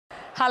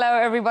Hello,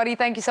 everybody.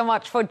 Thank you so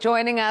much for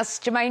joining us.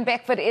 Jermaine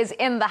Beckford is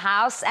in the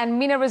house, and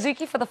Mina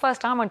Razuki for the first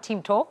time on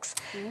Team Talks,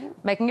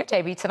 making your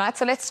debut tonight.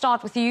 So let's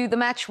start with you. The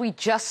match we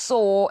just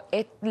saw,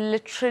 it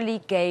literally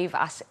gave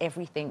us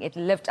everything. It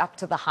lived up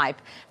to the hype.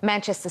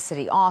 Manchester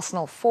City,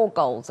 Arsenal, 4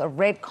 goals, a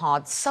red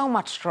card, so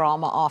much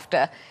drama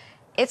after.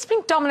 It's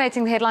been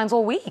dominating the headlines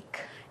all week.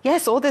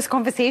 Yes, all these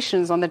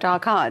conversations on the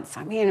dark arts.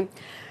 I mean,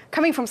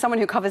 coming from someone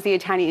who covers the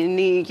Italian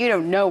league, you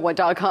don't know what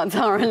dark arts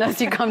are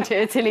unless you come to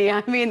Italy.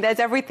 I mean, there's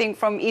everything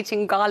from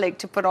eating garlic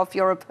to put off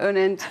your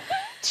opponent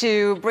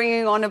to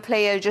bringing on a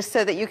player just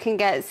so that you can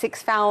get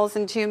 6 fouls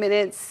in 2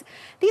 minutes.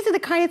 These are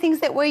the kind of things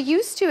that we're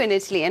used to in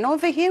Italy. And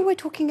over here, we're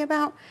talking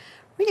about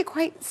really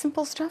quite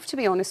simple stuff, to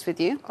be honest with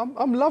you.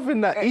 I'm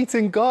loving that,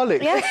 eating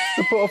garlic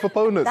to put off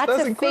opponents.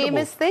 That's a incredible.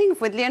 Famous thing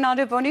with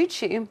Leonardo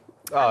Bonucci.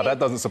 Oh, that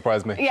doesn't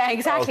surprise me. Yeah,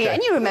 exactly. Okay.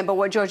 And you remember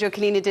what Giorgio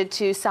Chiellini did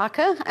to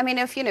Saka? I mean,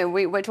 if, you know,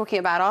 we're talking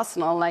about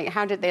Arsenal, like,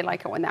 how did they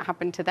like it when that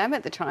happened to them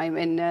at the time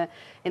in the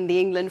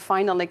England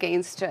final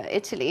against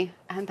Italy?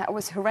 And that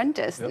was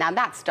horrendous. Yep. Now,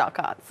 that's dark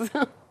arts.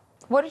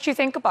 What did you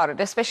think about it,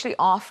 especially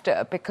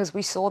after? Because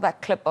we saw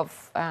that clip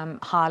of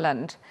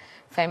Haaland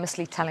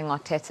famously telling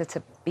Arteta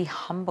to be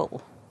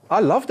humble. I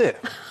loved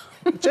it.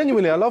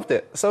 Genuinely, I loved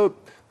it. So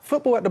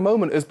football at the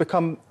moment has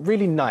become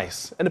really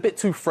nice and a bit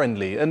too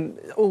friendly. And,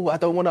 oh, I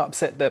don't want to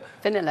upset them.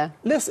 Vanilla.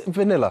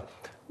 Vanilla.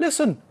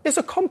 Listen, it's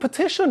a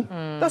competition.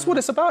 That's what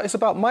it's about. It's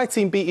about my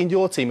team beating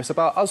your team. It's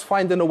about us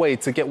finding a way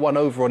to get one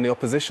over on the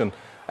opposition.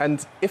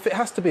 And if it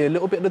has to be a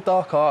little bit of the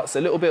dark arts,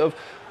 a little bit of,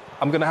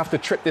 I'm going to have to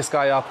trip this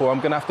guy up, or I'm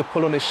going to have to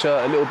pull on his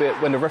shirt a little bit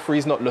when the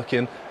referee's not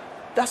looking,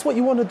 that's what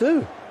you want to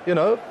do. You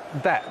know,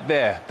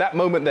 that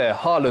moment there,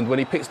 Haaland, when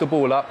he picks the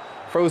ball up,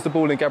 throws the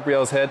ball in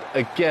Gabriel's head.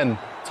 Again,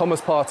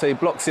 Thomas Partey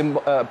blocks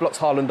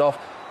Haaland off.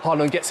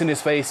 Haaland gets in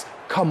his face.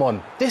 Come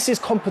on, this is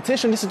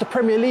competition. This is the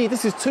Premier League.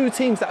 This is 2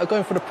 teams that are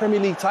going for the Premier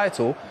League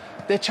title.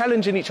 They're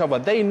challenging each other.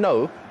 They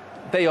know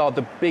they are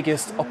the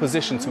biggest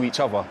opposition to each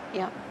other.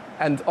 Yeah.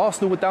 And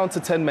Arsenal were down to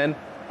 10 men.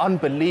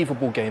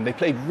 Unbelievable game. They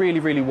played really,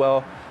 really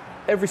well.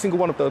 Every single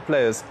one of those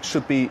players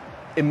should be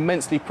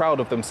immensely proud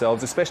of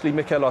themselves, especially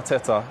Mikel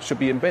Arteta should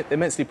be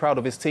immensely proud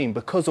of his team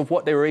because of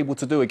what they were able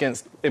to do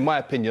against, in my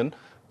opinion,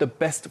 the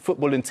best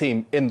footballing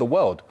team in the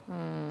world.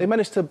 They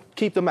managed to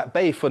keep them at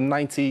bay for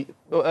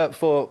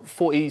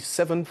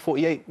 47,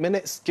 48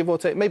 minutes, give or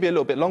take, maybe a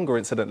little bit longer,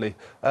 incidentally.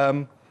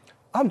 I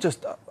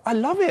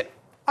love it.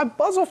 I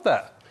buzz off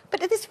that.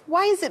 But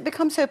why has it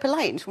become so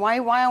polite? Why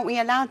aren't we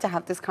allowed to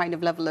have this kind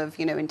of level of,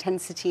 you know,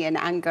 intensity and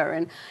anger?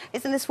 And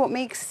isn't this what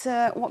makes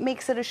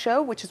it a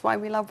show, which is why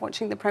we love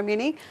watching the Premier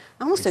League?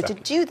 And also to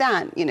do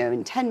that, you know,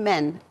 in 10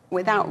 men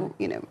without,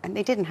 you know, and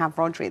they didn't have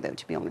Rodri, though,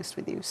 to be honest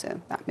with you,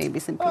 so that maybe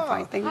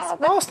simplified things.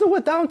 Arsenal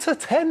were down to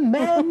 10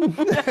 men.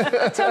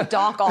 So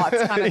dark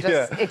arts kind of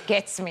just, it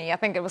gets me. I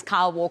think it was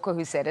Kyle Walker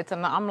who said it,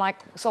 and I'm like,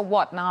 so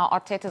what? Now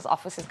Arteta's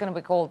office is going to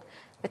be called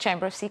the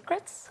Chamber of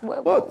Secrets?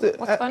 What's going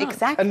on?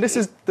 Exactly. And this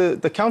is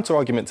the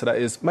counter-argument to that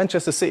is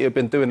Manchester City have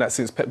been doing that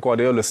since Pep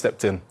Guardiola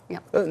stepped in. Yeah.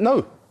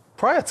 No,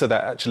 prior to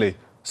that, actually.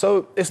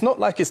 So it's not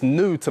like it's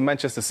new to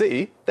Manchester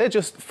City. They're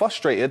just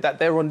frustrated that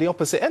they're on the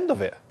opposite end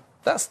of it.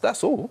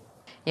 That's all.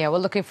 Yeah, we're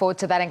looking forward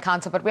to that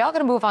encounter, but we are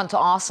going to move on to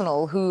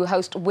Arsenal, who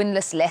host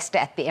winless Leicester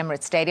at the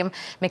Emirates Stadium.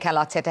 Mikel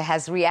Arteta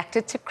has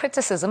reacted to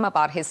criticism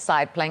about his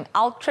side playing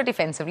ultra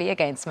defensively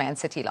against Man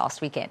City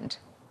last weekend.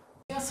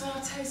 Us on our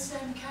toes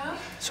today, Mikel.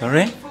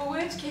 Sorry?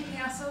 Forward,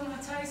 keeping us on our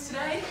toes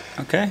today.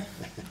 Okay,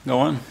 go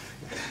on.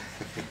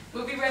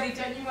 We'll be ready,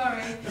 don't you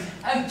worry.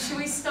 Shall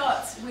we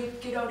start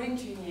with good old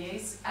injury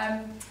news?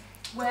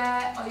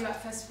 Where are you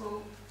at, first of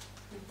all,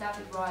 with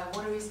David Raya?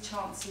 What are his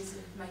chances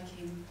of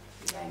making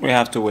the game? We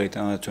have to wait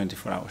another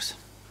 24 hours.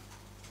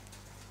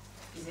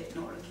 Is it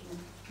not looking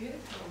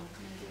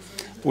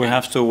good? We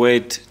have to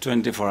wait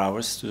 24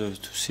 hours to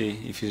see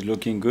if he's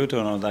looking good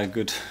or not that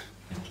good.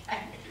 Okay.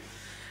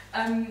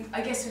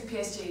 I guess with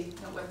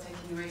PSG, not worth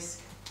taking the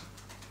risk.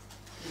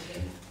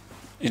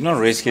 It's not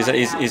risk,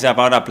 it's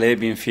about a player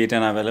being fit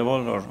and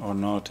available or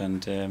not.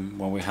 And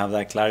when we have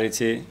that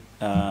clarity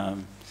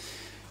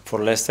for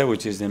Leicester,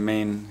 which is the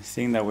main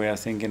thing that we are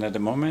thinking at the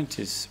moment,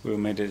 is we'll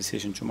make the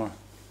decision tomorrow.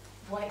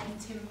 White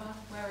and Timber,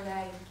 where are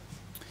they?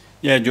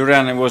 Yeah,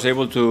 Julian was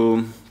able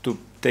to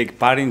take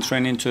part in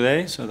training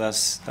today, so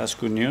that's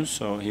good news.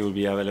 So he will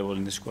be available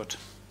in the squad.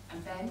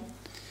 And Ben?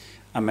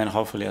 And Ben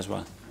hopefully as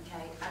well.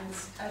 Okay,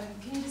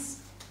 and can you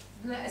just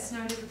let us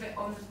know a little bit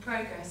on the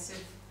progress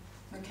of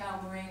Mikel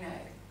Merino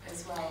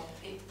as well?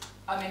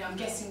 I mean, I'm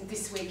guessing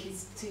this week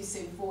is too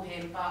soon for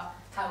him, but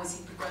how is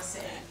he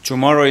progressing?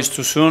 Tomorrow is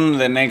too soon.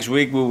 The next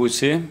week we will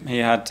see. He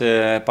had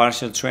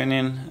partial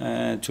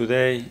training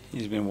today.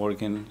 He's been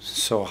working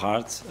so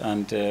hard,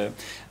 and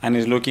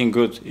he's looking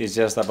good. It's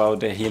just about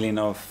the healing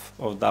of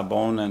that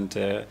bone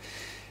and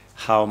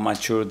how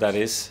mature that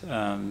is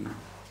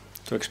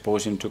to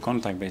expose him to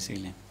contact,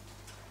 basically.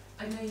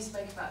 I know you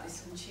spoke about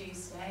this on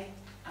Tuesday,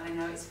 and I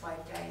know it's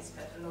 5 days,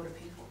 but a lot of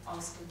people are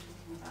still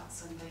talking about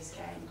Sunday's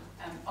game.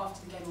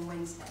 After the game on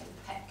Wednesday,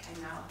 Pep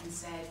came out and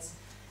said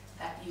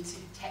that you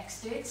two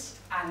texted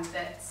and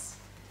that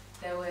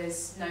there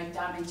was no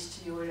damage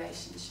to your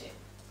relationship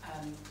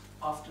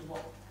after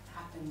what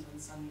happened on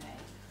Sunday.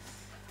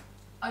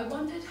 I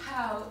wondered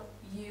how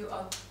you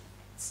are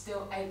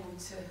still able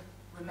to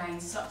remain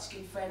such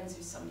good friends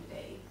with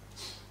somebody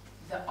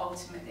that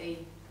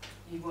ultimately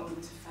you want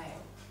them to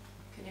fail.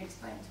 Can you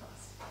explain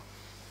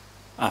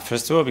to us?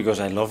 First of all, because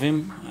I love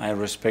him, I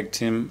respect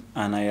him,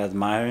 and I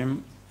admire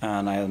him,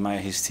 and I admire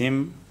his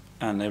team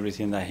and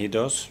everything that he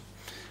does.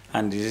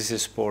 And this is a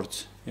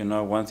sport. You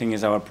know, one thing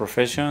is our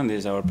profession, this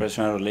is our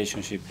personal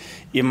relationship.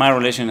 If my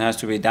relation has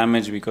to be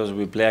damaged because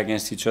we play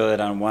against each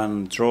other and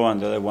one draw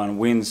and the other one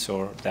wins,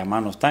 or the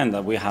amount of time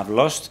that we have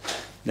lost,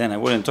 then I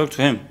wouldn't talk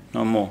to him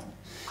no more.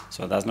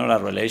 So that's not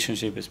a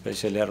relationship,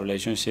 especially a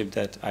relationship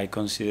that I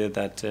consider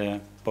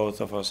that both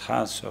of us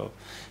have. So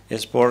a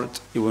sport,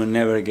 it will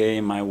never get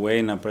in my way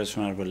in a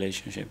personal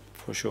relationship,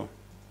 for sure.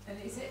 And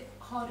is it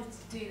harder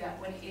to do that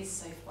when it is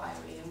so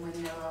fiery and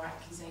when there are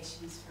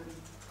accusations from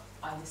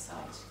either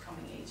side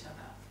coming at each other?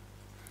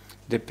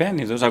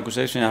 Depends. If those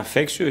accusations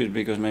affect you, it's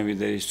because maybe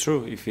that is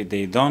true. If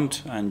they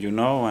don't, and you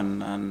know,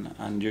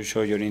 and you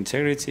show your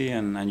integrity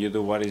and you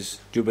do what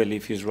you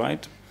believe is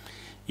right,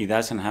 it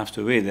doesn't have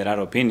to be. There are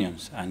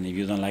opinions, and if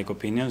you don't like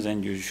opinions,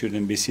 then you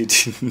shouldn't be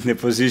sitting in the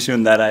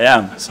position that I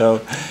am.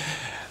 So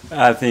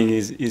I think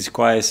it's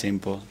quite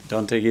simple.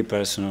 Don't take it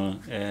personal.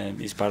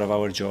 It's part of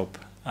our job,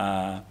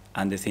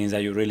 and the things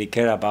that you really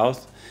care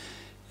about,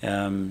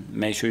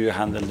 make sure you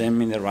handle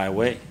them in the right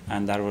way.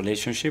 And that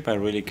relationship I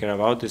really care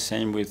about, the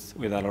same with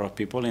a lot of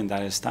people in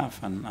that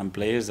staff and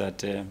players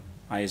that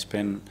I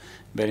spend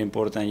very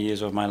important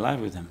years of my life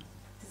with them.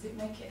 Does it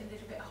make it a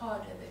little bit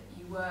harder that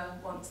you were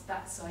once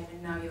that side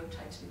and now you're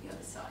totally the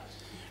other side?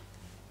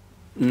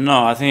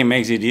 No, I think it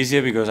makes it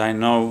easier because I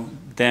know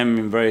them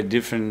in very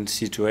different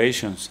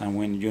situations, and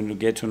when you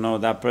get to know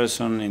that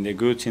person in the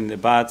goods, in the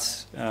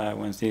bads,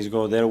 when things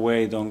go their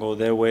way, don't go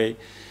their way,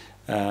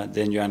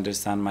 then you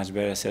understand much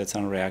better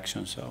certain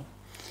reactions. So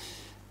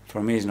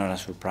for me, it's not a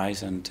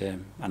surprise,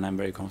 and I'm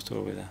very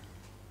comfortable with that.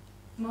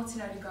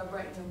 Martin Odegaard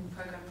wrote in the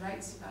programme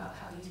notes about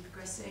how he's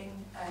progressing,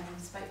 and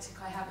spoke to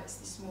Kai Havertz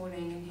this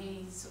morning, and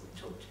he sort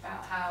of talked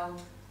about how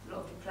a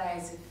lot of the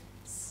players have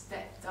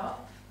stepped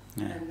up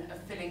and are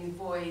filling the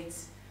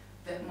voids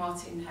that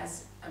Martin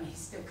has. I mean, he's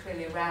still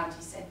clearly around,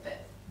 he said,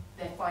 but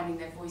they're finding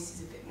their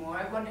voices a bit more.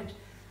 I wondered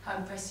how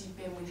impressed you've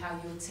been with how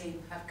your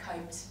team have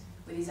coped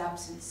with his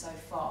absence so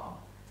far,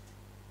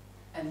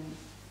 and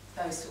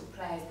those sort of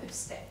players that have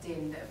stepped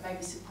in that have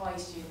maybe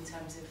surprised you in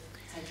terms of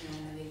taking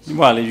on the leadership.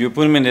 Well, if you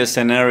put me in the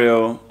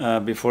scenario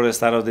before the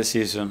start of the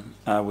season,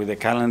 with the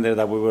calendar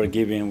that we were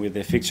given, with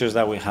the fixtures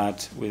that we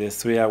had, with the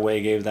 3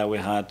 away games that we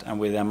had, and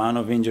with the amount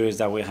of injuries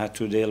that we had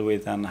to deal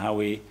with and how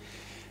we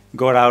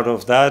got out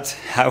of that,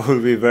 I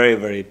will be very,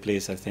 very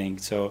pleased, I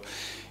think. So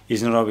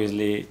it's not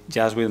obviously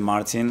just with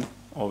Martin.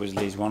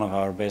 Obviously, he's one of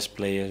our best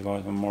players, one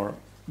of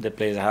the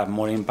players that have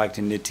more impact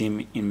in the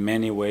team in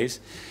many ways.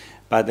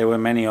 But there were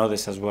many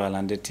others as well,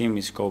 and the team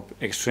is coped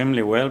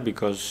extremely well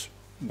because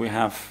we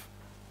have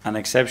an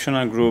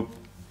exceptional group.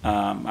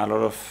 A lot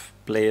of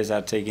players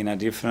are taking a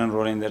different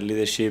role in their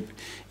leadership,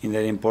 in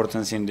their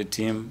importance in the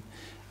team,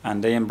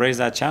 and they embrace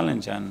that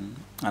challenge, and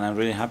I'm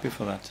really happy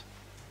for that.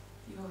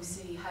 You've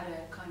obviously had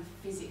a kind of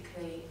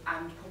physically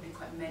and probably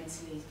quite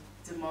mentally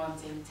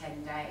demanding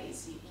 10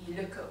 days. You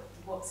look at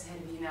what's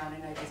ahead of you now,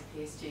 and I know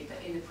there's PSG, but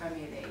in the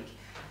Premier League,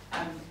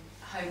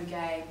 home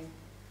game,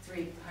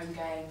 3 home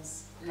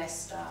games,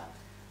 Leicester,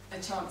 a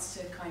chance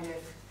to kind of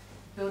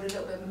build a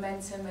little bit of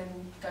momentum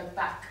and go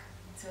back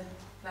to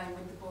playing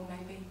with the ball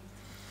maybe,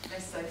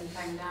 less so than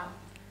playing it out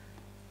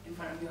in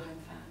front of your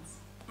home fans.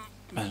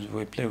 But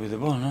we play with the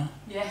ball, no?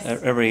 Yes.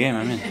 Every game,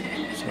 I mean.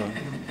 So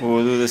we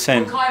will do the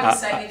same. Well, Kai was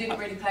saying he didn't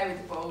really play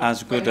with the ball.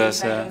 As good when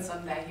as he played on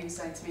Sunday, he was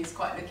saying to me he's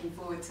quite looking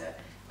forward to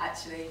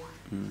actually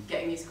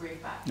getting his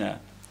groove back. Yeah.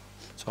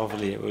 So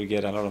hopefully we'll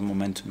get a lot of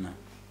momentum now.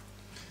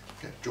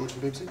 Okay, George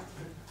from BBC.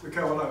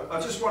 Mikel, hello.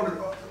 I just wondered,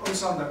 on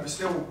Sunday, but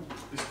still,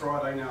 it's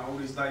Friday now, all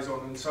these days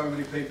on, and so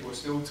many people are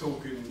still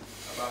talking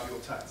about your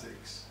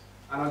tactics.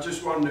 And I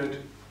just wondered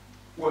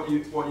what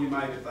you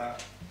made of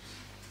that.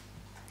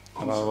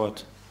 About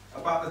what?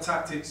 About the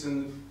tactics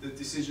and the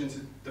decision to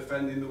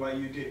defend in the way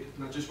you did.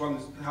 And I just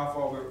wondered how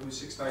far we're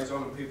 6 days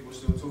on and people are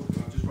still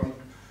talking. I just wondered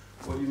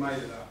what you made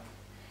of that.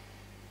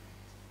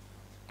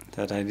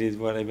 That I did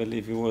what I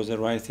believe it was the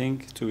right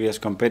thing, to be as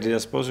competitive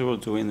as possible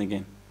to win the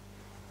game.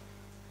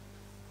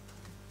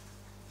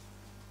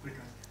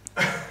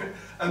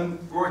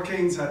 Roy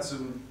Keane's had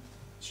some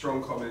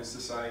strong comments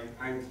to say,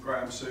 and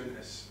Graham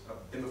Souness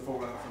in the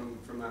fallout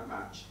from that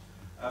match.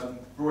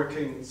 Roy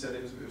Keane said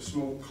it was a bit of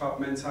small club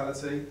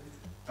mentality.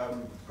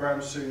 Graham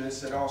Souness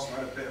said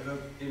Arsenal had a bit of an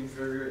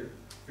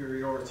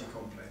inferiority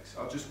complex.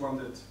 I just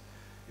wondered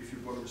if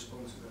you'd want to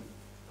respond to them.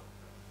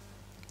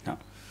 No.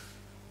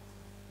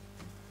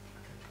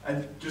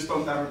 And just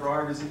on Darren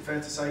Bryan, is it fair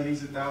to say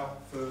he's a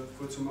doubt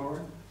for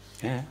tomorrow?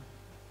 Yeah,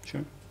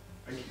 sure.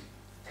 Thank you.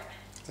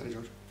 Is that it,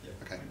 George? Yeah.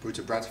 Okay, through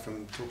to Brad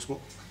from TalkSport.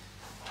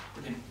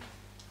 Brilliant.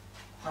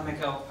 Hi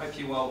Mikel, hope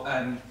you're well.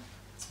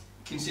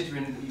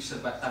 considering what you said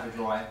about David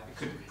Wright, it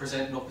could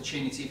present an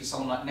opportunity for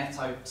someone like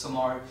Neto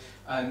tomorrow.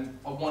 I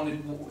wondered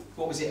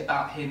what was it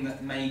about him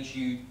that made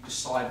you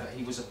decide that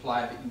he was a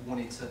player that you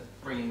wanted to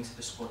bring into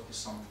the squad this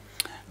summer?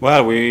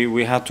 Well,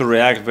 we had to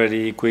react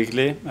very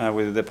quickly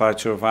with the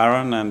departure of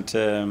Aaron,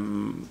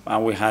 and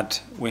we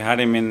had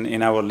him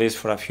in our list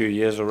for a few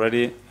years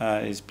already.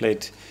 He's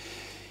played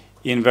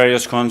in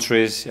various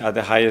countries at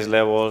the highest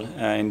level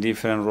in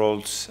different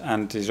roles,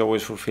 and he's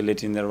always fulfilled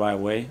it in the right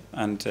way.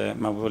 And I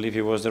believe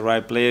he was the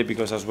right player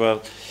because, as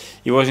well,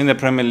 he was in the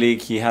Premier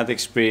League. He had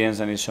experience,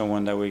 and he's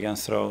someone that we can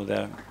throw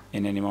there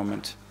in any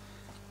moment.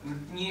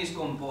 In years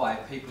gone by,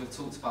 people have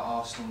talked about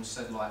Arsenal and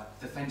said like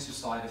defensive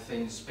side of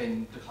things has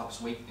been the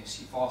club's weakness.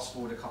 You fast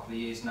forward a couple of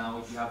years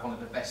now, you have one of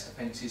the best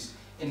defences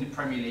in the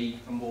Premier League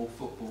and world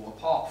football.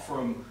 Apart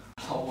from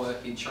hard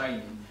work in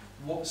training,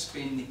 what's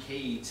been the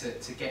key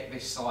to get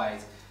this side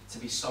to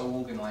be so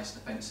organised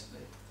defensively?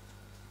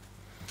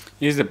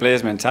 It's the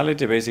player's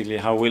mentality, basically,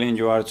 how willing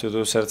you are to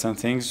do certain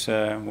things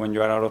when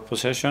you are out of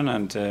possession,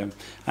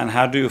 and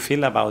how do you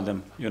feel about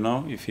them, you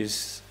know, if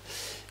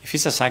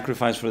it's a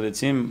sacrifice for the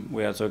team,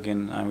 we are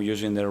talking, I'm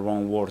using the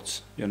wrong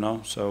words, you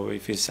know. So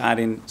if it's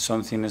adding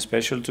something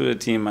special to the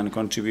team and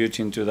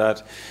contributing to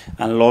that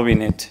and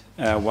loving it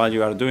while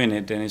you are doing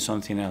it, then it's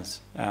something else.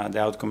 The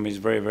outcome is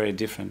very, very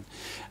different.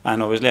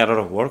 And obviously a lot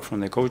of work from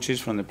the coaches,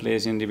 from the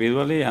players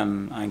individually,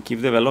 and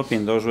keep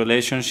developing those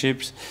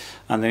relationships.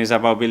 And then it's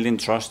about building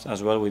trust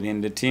as well within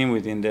the team,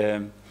 within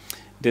the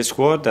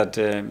squad, that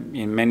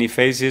in many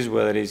phases,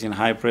 whether it's in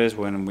high press,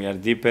 when we are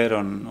deeper,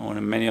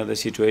 on many of the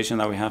situations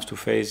that we have to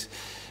face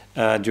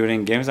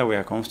during games, that we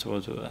are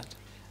comfortable to do that.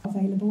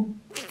 Available?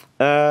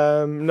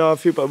 No,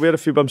 we had a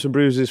few bumps and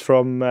bruises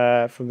from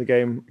the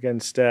game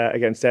against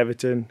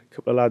Everton. A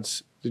couple of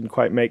lads didn't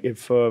quite make it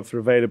for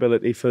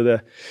availability for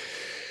the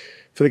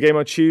game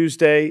on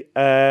Tuesday.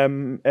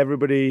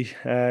 Everybody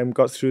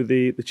got through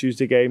the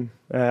Tuesday game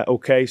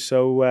okay.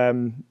 So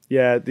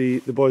yeah, the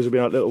boys will be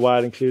out a little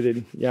while,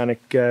 including Yannick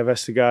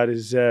Vestergaard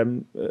is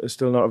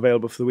still not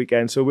available for the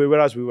weekend. So we were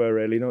as we were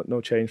really,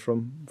 no change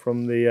from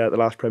the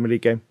last Premier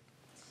League game.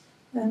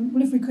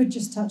 Well, if we could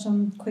just touch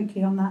on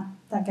quickly on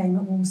that game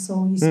at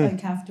Walsall. You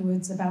spoke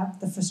afterwards about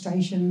the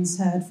frustrations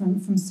heard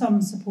from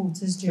some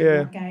supporters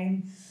during that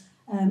game.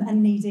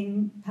 And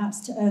needing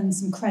perhaps to earn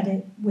some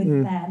credit with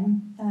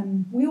them.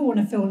 We all want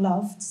to feel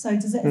loved. So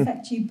does it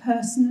affect you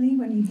personally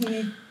when you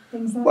hear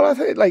things like that? Well, I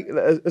think like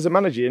as a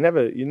manager,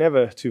 you're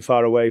never too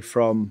far away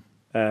from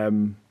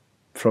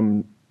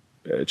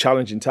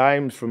challenging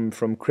times,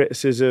 from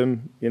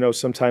criticism. You know,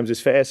 sometimes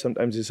it's fair,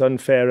 sometimes it's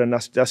unfair, and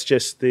that's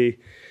just the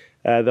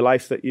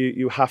life that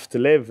you have to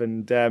live.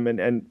 And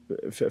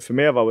for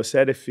me, I've always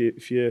said if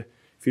you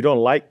don't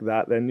like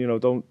that, then you know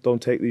don't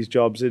take these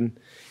jobs in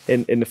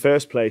the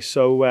first place.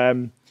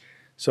 So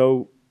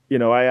you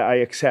know I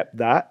accept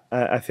that.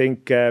 I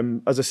think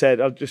as I said,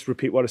 I'll just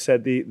repeat what I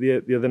said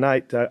the other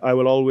night. I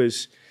will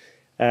always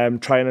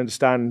try and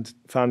understand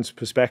fans'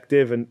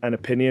 perspective and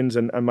opinions.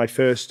 And my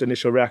first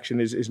initial reaction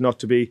is not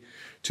to be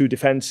too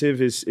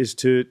defensive. Is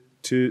to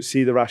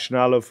see the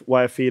rationale of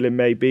why I feel it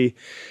may be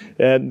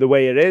the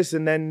way it is,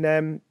 and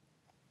then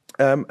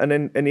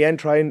in the end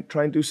try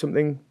and do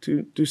something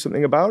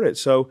about it.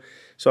 So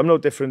I'm no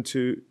different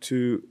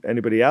to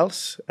anybody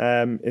else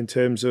in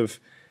terms of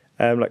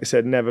like I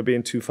said, never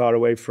being too far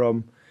away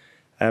from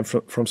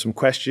some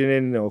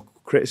questioning or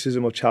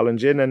criticism or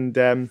challenging. And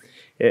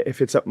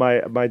if it's at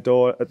my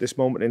door at this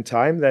moment in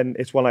time, then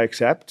it's one I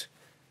accept.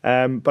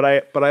 But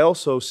I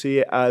also see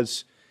it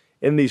as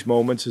in these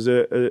moments as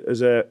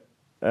a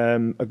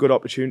good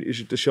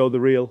opportunity to show the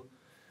real.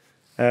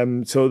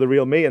 So the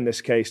real me in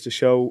this case, to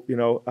show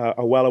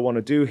how well I want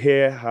to do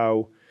here,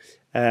 how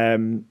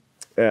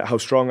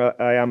strong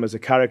I am as a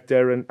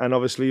character, and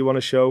obviously you want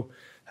to show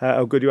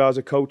how good you are as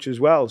a coach as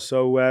well.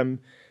 So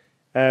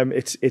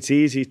it's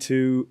easy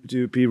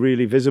to be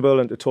really visible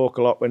and to talk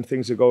a lot when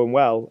things are going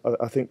well.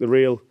 I think the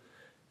real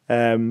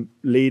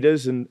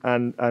leaders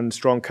and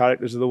strong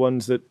characters are the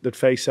ones that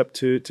face up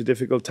to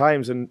difficult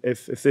times. And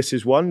if this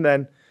is one,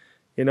 then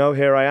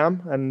here I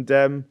am, and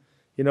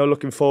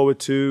looking forward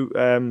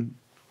to.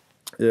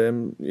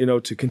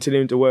 To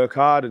continuing to work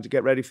hard and to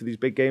get ready for these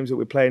big games that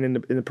we're playing in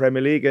the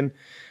Premier League, and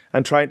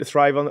trying to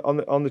thrive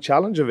on the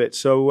challenge of it.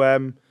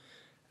 So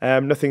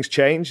nothing's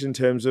changed in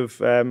terms of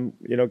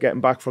getting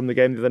back from the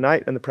game the other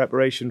night and the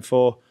preparation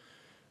for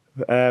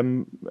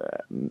Arsenal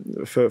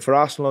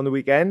on the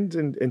weekend.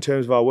 In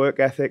terms of our work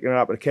ethic and our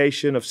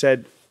application, I've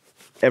said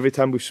every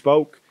time we've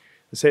spoke,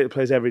 I say to the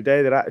players every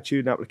day, their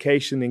attitude and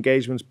application, the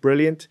engagement's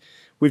brilliant.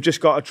 We've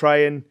just got to try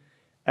and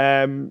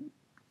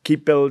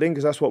keep building,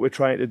 because that's what we're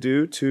trying to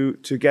do to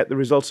get the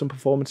results and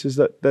performances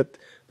that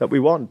we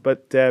want.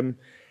 But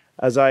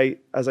as I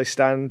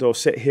stand or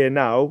sit here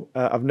now,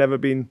 I've never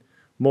been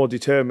more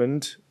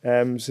determined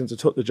since I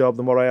took the job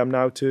than what I am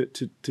now to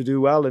do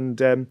well. And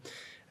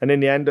in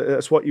the end,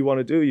 that's what you want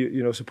to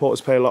do.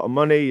 Supporters pay a lot of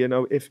money.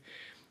 If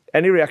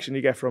any reaction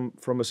you get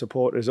from a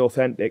supporter is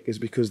authentic, is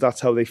because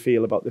that's how they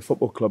feel about the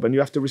football club, and you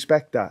have to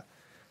respect that.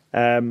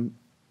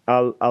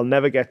 I'll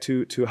never get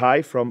too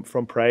high from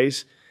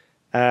praise,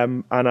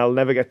 and I'll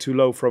never get too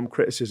low from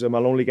criticism.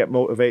 I'll only get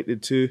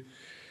motivated to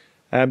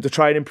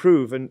try and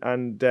improve.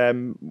 And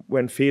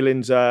when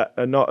feelings are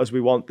not as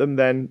we want them,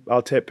 then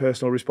I'll take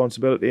personal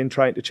responsibility in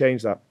trying to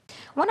change that.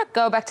 I want to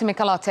go back to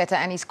Mikel Arteta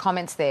and his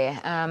comments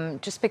there,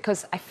 just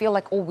because I feel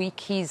like all week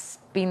he's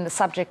been the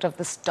subject of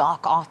this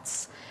dark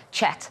arts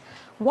chat.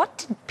 What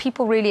did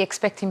people really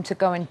expect him to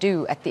go and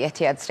do at the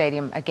Etihad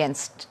Stadium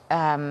against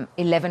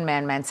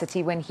 11-man Man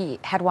City when he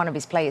had one of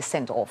his players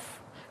sent off?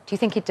 Do you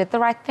think he did the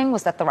right thing?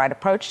 Was that the right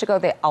approach to go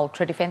there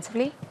ultra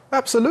defensively?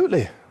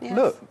 Absolutely. Yes.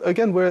 Look,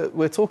 again,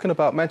 we're talking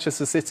about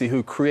Manchester City,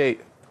 who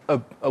create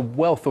a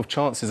wealth of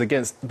chances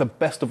against the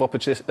best of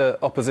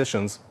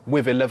oppositions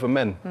with 11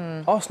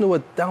 men. Arsenal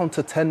are down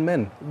to 10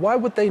 men. Why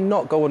would they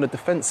not go on the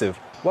defensive?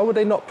 Why would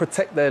they not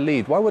protect their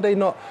lead? Why would they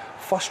not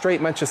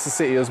frustrate Manchester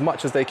City as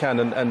much as they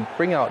can and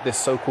bring out this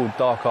so-called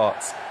dark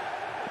arts?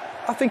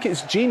 I think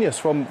it's genius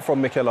from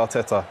Mikel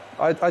Arteta.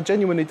 I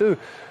genuinely do.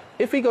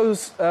 If he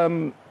goes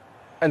and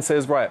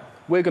says, right,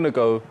 we're going to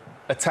go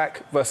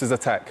attack versus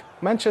attack,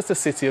 Manchester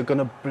City are going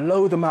to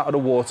blow them out of the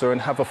water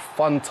and have a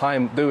fun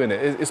time doing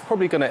it. It's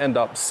probably going to end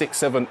up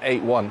 6-7,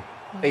 8-1,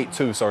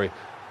 8-2, sorry.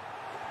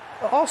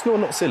 Arsenal are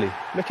not silly.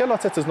 Mikel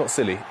Arteta's not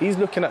silly. He's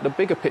looking at the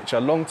bigger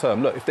picture, long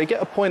term. Look, if they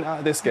get a point out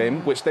of this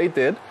game, which they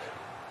did,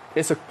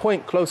 it's a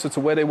point closer to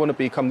where they want to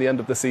be come the end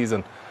of the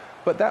season.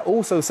 But that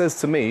also says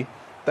to me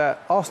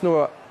that Arsenal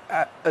are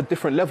at a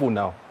different level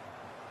now.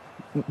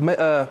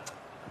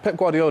 Pep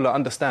Guardiola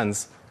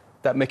understands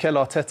that Mikel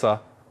Arteta,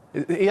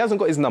 he hasn't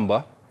got his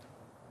number,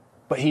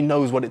 but he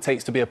knows what it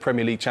takes to be a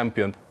Premier League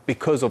champion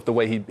because of the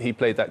way he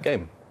played that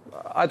game.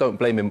 I don't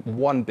blame him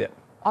one bit.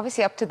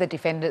 Obviously up to the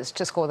defenders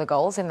to score the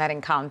goals in that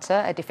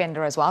encounter. A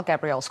defender as well,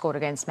 Gabriel, scored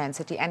against Man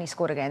City and he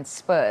scored against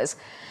Spurs.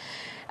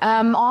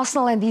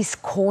 Arsenal and these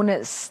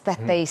corners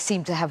that they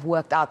seem to have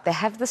worked out, they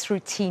have this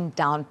routine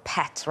down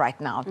pat right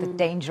now, the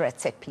danger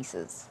at set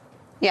pieces.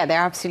 Yeah,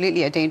 they're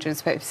absolutely a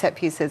dangerous set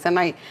pieces.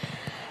 And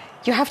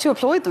you have to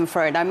applaud them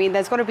for it. I mean,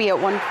 there's got to be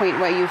at one point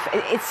where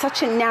it's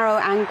such a narrow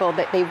angle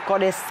that they've got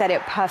to set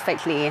it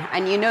perfectly.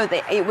 And you know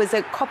that it was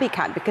a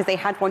copycat because they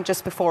had one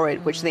just before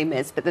it, which they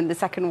missed. But then the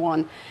second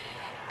one,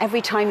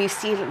 every time you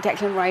see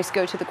Declan Rice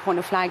go to the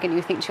corner flag and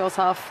you think to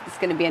yourself, it's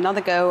going to be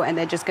another go, and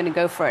they're just going to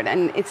go for it.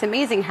 And it's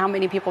amazing how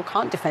many people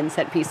can't defend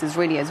set pieces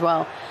really as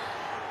well.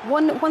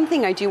 One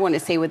thing I do want to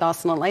say with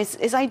Arsenal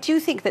is I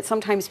do think that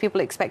sometimes people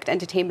expect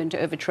entertainment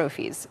over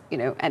trophies, you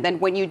know, and then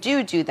when you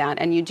do that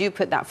and you do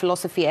put that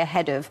philosophy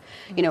ahead of,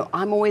 you know,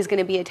 I'm always going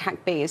to be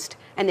attack-based,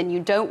 and then you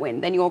don't win,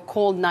 then you're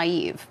called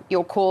naive.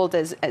 You're called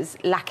as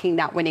lacking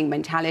that winning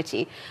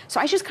mentality.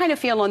 So I just kind of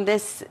feel on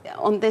this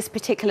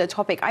particular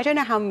topic, I don't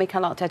know how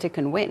Mikel Arteta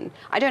can win.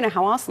 I don't know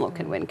how Arsenal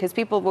can win, because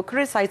people were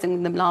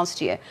criticising them last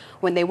year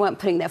when they weren't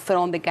putting their foot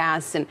on the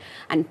gas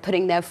and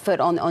putting their foot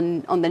on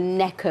the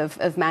neck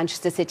of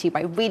Manchester City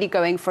by really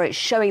going for it,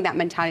 showing that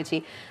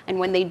mentality. And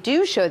when they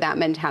do show that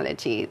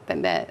mentality,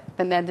 then they're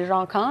the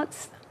dark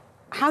arts.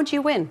 How do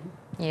you win?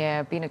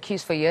 Yeah, been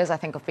accused for years, I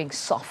think, of being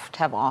soft,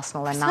 have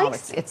Arsenal, and now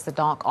it's the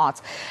dark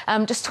arts.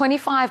 Just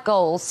 25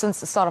 goals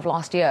since the start of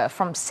last year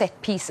from set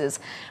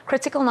pieces.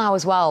 Critical now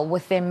as well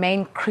with their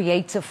main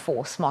creative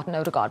force, Martin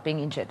Odegaard,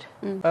 being injured.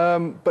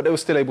 But they were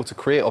still able to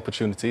create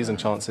opportunities and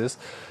chances.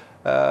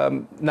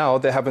 Now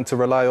they're having to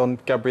rely on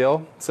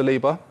Gabriel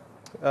Saliba.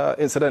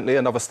 Incidentally,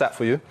 another stat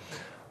for you.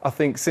 I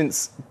think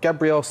since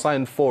Gabriel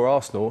signed for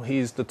Arsenal,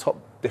 he's the top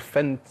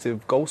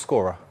defensive goal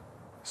scorer.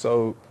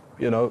 So,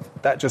 you know,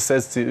 that just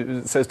says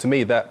to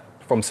me that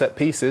from set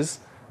pieces,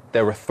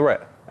 they're a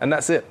threat. And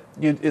that's it.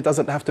 It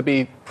doesn't have to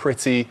be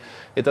pretty.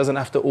 It doesn't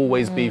have to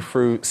always be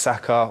through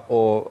Saka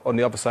or, on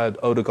the other side,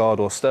 Odegaard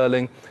or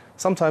Sterling.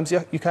 Sometimes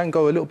you can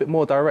go a little bit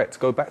more direct,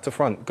 go back to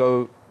front,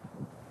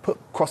 put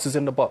crosses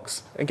in the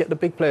box and get the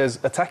big players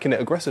attacking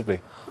it aggressively.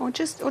 Or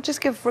just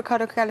give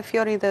Riccardo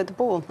Calafiori the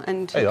ball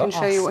and he can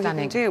show you what he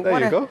can do. There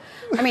you go.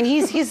 I mean,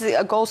 he's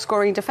a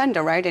goal-scoring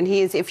defender, right? And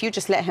if you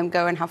just let him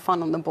go and have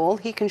fun on the ball,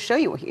 he can show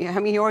you. I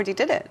mean, he already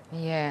did it.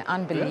 Yeah,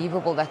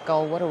 unbelievable, that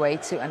goal. What a way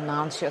to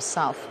announce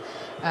yourself.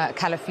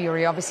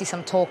 Calafiori, obviously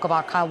some talk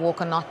about Kyle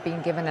Walker not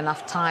being given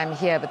enough time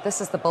here, but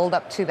this is the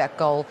build-up to that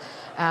goal.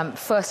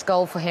 First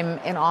goal for him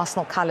in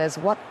Arsenal colours.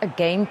 What a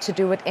game to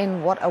do it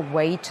in. What a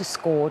way to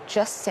score.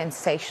 Just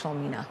sensational,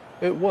 Mina.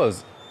 It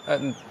was.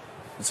 And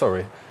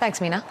sorry. Thanks,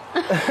 Mina.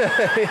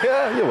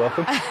 Yeah, you're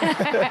welcome.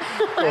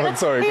 Oh,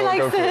 sorry,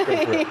 go for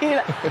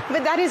it.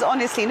 But that is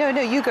honestly, no,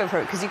 you go for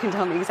it, because you can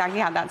tell me exactly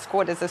how that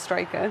scored as a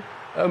striker.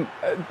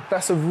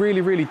 That's a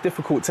really, really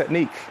difficult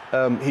technique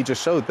he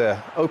just showed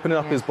there. Opening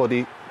up his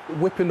body,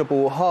 whipping the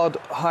ball hard,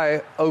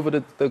 high over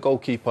the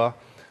goalkeeper.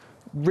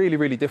 Really,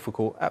 really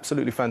difficult.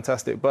 Absolutely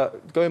fantastic.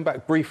 But going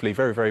back briefly,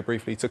 very, very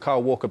briefly, to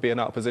Kyle Walker being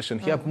out of position,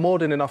 he had more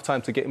than enough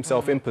time to get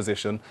himself in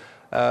position.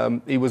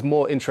 he was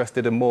more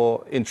interested and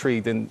more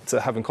intrigued into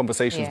having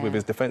conversations with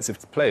his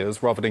defensive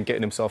players rather than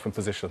getting himself in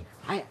position.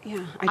 I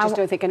just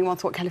don't think anyone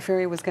thought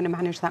Calafiori was going to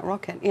manage that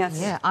rocket. Yes.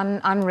 Yeah,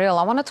 unreal.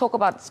 I want to talk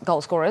about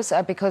goal scorers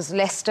because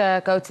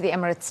Leicester go to the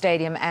Emirates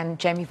Stadium and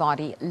Jamie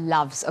Vardy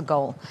loves a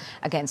goal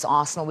against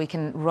Arsenal. We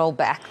can roll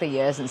back the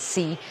years and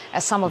see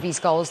some of his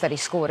goals that he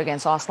scored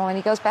against Arsenal, and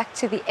he goes back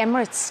to the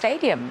Emirates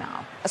Stadium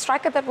now. A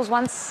striker that was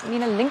once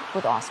linked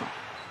with Arsenal.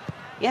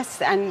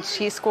 Yes, and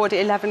she scored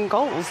 11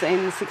 goals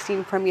in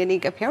 16 Premier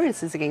League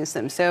appearances against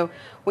them. So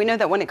we know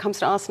that when it comes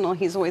to Arsenal,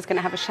 he's always going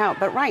to have a shout.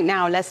 But right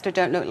now, Leicester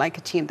don't look like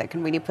a team that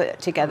can really put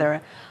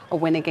together a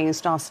win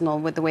against Arsenal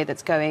with the way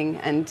that's going,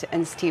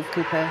 and Steve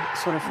Cooper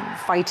sort of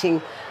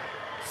fighting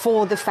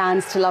for the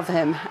fans to love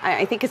him.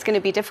 I think it's going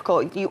to be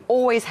difficult. You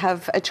always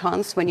have a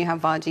chance when you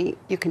have Vardy.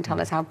 You can tell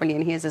us how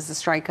brilliant he is as a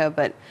striker,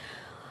 but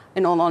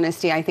in all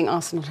honesty, I think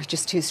Arsenal are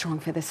just too strong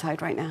for this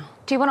side right now.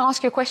 Do you want to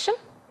ask your question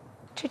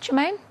to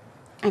Jermaine?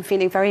 I'm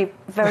feeling very,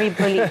 very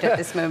bullied at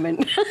this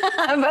moment.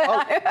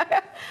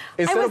 I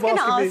was going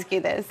to ask you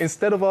this.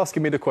 Instead of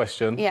asking me the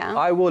question,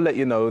 I will let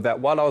you know that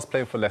while I was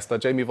playing for Leicester,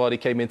 Jamie Vardy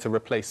came in to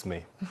replace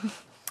me.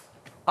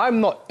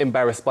 I'm not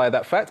embarrassed by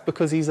that fact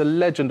because he's a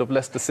legend of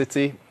Leicester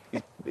City.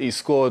 He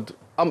scored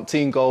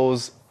umpteen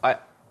goals.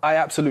 I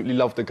absolutely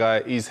love the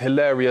guy. He's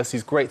hilarious.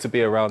 He's great to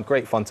be around,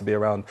 great fun to be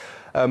around.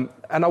 And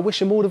I wish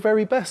him all the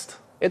very best.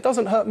 It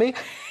doesn't hurt me.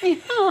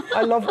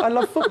 I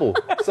love football.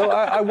 So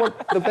I want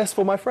the best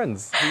for my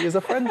friends. He is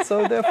a friend,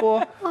 so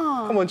therefore,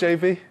 come on,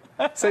 JV.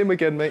 Same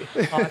again, mate.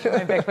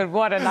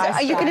 What a nice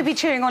Are you going to be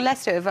cheering on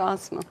Leicester over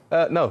Arsenal?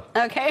 No.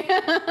 Okay.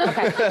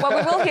 Okay. Well,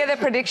 we will hear their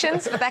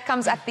predictions, but that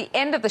comes at the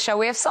end of the show.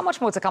 We have so much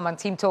more to come on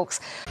Team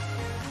Talks.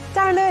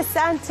 Darren Lewis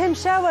and Tim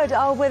Sherwood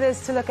are with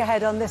us to look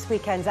ahead on this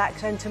weekend's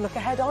action. To look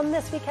ahead on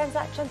this weekend's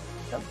action,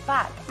 look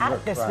back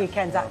at this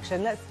weekend's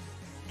action. Let's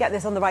get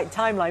this on the right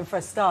timeline for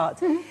a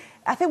start.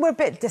 I think we're a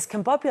bit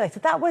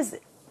discombobulated. That was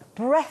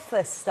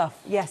breathless stuff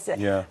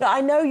yesterday. Yeah. Now, I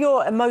know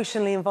you're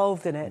emotionally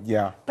involved in it.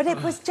 Yeah. But it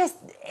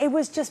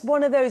was just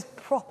one of those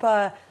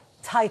proper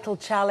title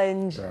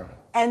challenge,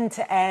 end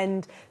to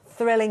end,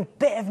 thrilling,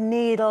 bit of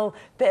needle,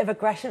 bit of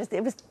aggression.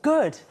 It was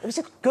good. It was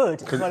just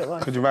good. Is what it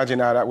was. Could you imagine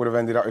how that would have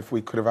ended up if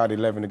we could have had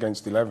 11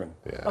 against 11?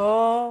 Yeah.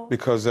 Oh.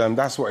 Because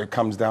that's what it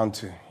comes down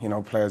to. You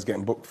know, players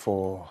getting booked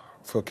for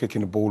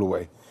kicking the ball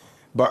away.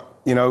 But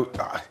you know.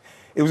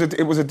 It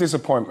was a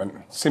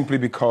disappointment simply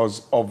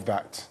because of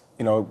that.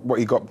 You know what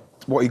he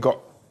got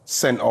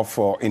sent off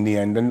for in the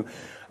end. And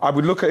I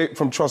would look at it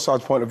from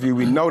Trossard's point of view.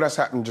 We know that's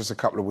happened just a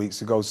couple of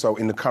weeks ago. So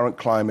in the current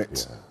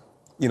climate,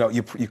 you know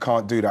you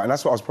can't do that. And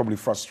that's what I was probably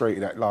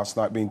frustrated at last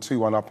night, being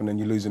 2-1 up and then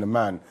you're losing a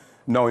man,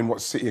 knowing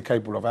what City are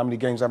capable of. How many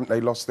games haven't they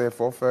lost there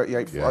for?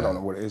 38? I don't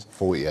know what it is.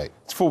 48.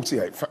 It's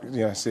 48.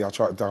 Yeah, see, I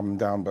tried to dumb them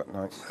down, but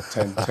no,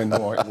 10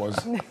 more it was.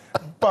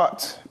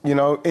 But, you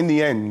know, in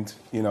the end,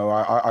 you know,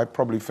 I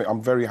probably think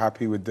I'm very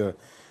happy with the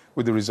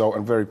result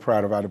and very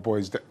proud of how the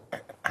boys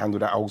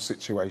handled that whole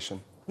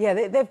situation.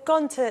 Yeah, they've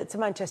gone to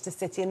Manchester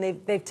City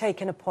and they've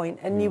taken a point,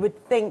 and you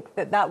would think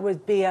that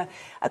would be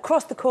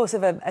across the course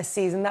of a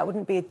season, that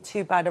wouldn't be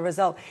too bad a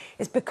result.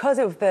 It's because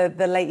of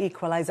the late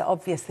equaliser,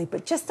 obviously,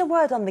 but just a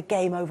word on the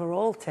game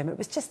overall, Tim. It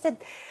was just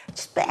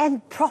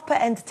proper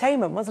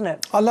entertainment, wasn't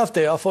it? I loved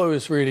it. I thought it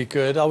was really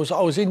good. I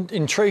was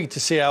intrigued to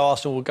see how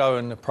Arsenal will go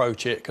and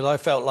approach it, because I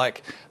felt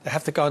like they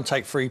have to go and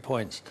take 3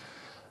 points.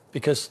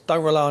 Because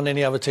don't rely on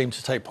any other team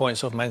to take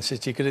points off Man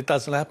City, because it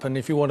doesn't happen.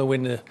 If you want to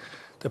win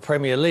the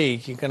Premier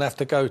League, you're going to have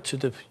to go to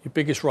your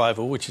biggest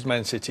rival, which is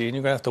Man City, and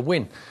you're going to have to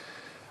win.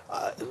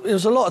 There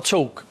was a lot of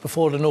talk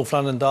before the North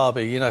London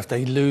derby. You know, if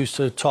they lose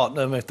to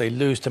Tottenham, if they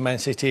lose to Man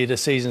City, the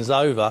season's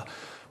over.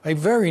 They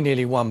very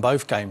nearly won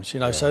both games, you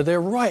know, so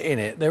they're right in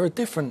it. They're a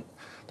different...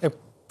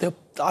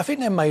 I think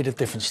they're made of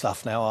different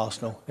stuff now,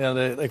 Arsenal. You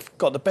know, they've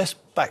got the best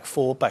back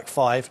four, back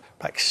five,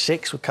 back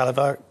six with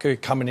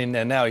Calafiori coming in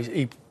there now.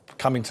 He's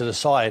coming to the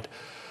side.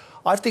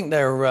 I think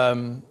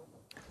they're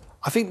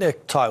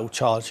title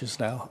chargers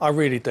now. I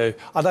really do.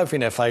 I don't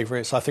think they're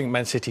favourites. I think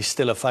Man City's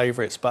still a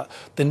favourites. But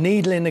the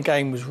needle in the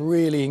game was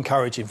really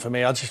encouraging for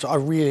me. I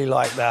really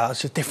like that.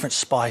 It's a different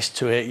spice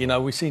to it. You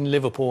know, we've seen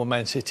Liverpool and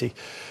Man City.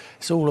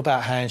 It's all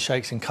about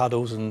handshakes and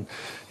cuddles and,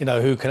 you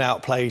know, who can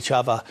outplay each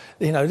other.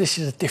 You know, this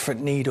is a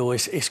different needle.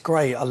 It's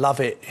great. I love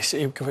it.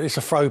 It's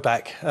a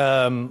throwback,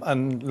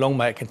 and long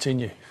may it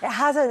continue. It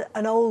has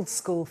an old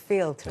school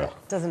feel to it,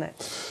 doesn't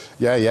it?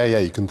 Yeah.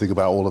 You can think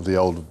about all of the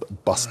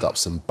old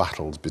bust-ups and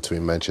battles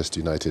between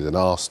Manchester United and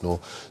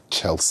Arsenal,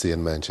 Chelsea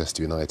and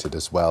Manchester United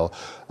as well.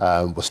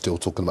 We're still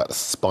talking about the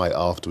spite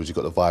afterwards. You've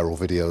got the viral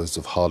videos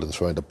of Haaland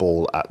throwing the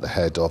ball at the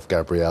head of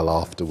Gabriel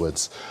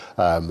afterwards.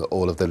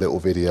 All of the little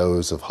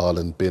videos of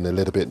Haaland being a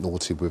little bit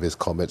naughty with his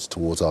comments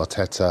towards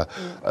Arteta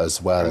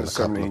as well, and a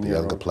couple of the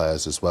younger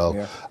players as well.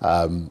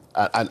 Yeah.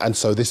 And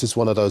so this is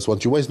one of those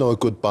ones. You always know a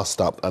good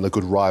bust-up and a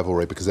good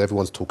rivalry because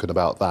everyone's talking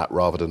about that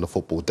rather than the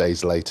football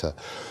days later.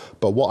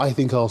 But what I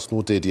think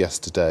Arsenal did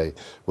yesterday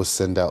was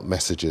send out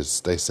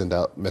messages. They send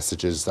out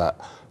messages that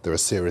they're a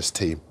serious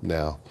team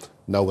now.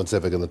 no one's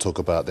ever going to talk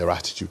about their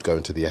attitude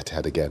going to the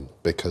Etihad again,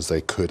 because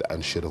they could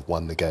and should have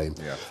won the game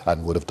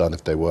and would have done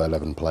if there were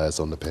 11 players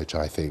on the pitch.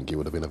 I think it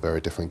would have been a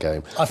very different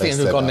game. I think it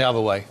would have gone the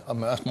other way. I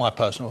mean, that's my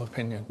personal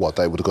opinion. What,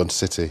 they would have gone to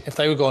City? If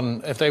they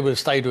would have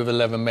stayed with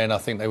 11 men, I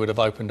think they would have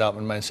opened up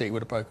and Man City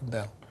would have broken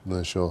down.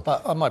 No, sure.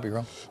 But I might be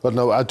wrong. But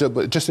no, I do.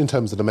 But just in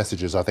terms of the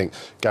messages, I think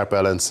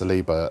Gabriel and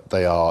Saliba,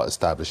 they are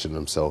establishing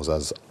themselves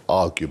as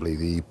arguably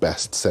the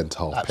best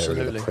centre-half pair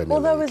in the Premier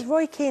League. Although, as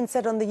Roy Keane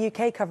said on the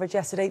UK coverage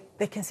yesterday,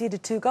 they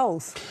conceded 2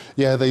 goals.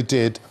 Yeah, they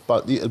did.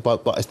 But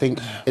I think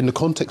in the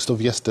context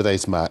of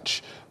yesterday's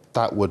match,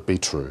 that would be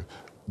true.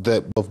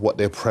 Of what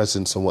their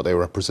presence and what they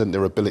represent,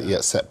 their ability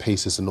at set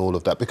pieces and all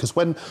of that. Because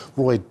when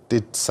Roy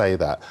did say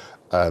that,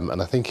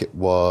 and I think it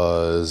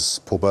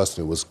was Paul Burston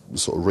who was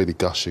sort of really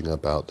gushing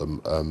about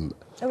them.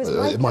 It was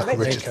Michael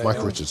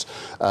Richards.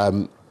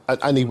 And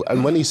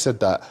when he said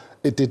that,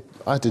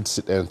 I did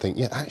sit there and think,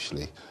 yeah,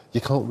 actually,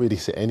 you can't really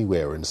sit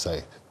anywhere and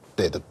say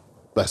they're the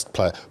best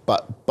player.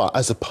 But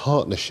as a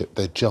partnership,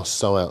 they're just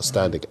so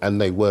outstanding,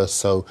 and they were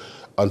so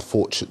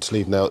unfortunate to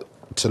leave now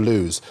to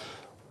lose.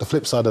 The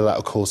flip side of that,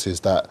 of course,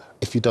 is that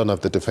if you don't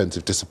have the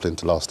defensive discipline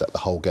to last out the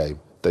whole game,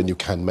 then you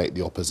can make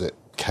the opposite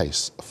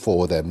case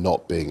for them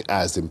not being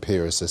as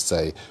imperious as,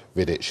 say,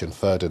 Vidic and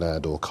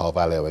Ferdinand, or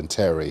Carvalho and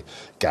Terry,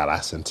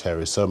 Gallas and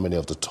Terry, so many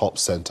of the top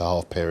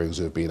centre-half pairings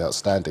who have been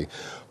outstanding.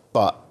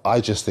 But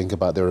I just think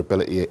about their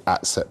ability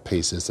at set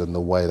pieces and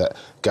the way that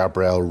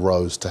Gabriel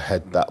rose to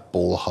head that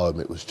ball home.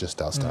 It was just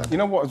outstanding. You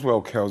know what as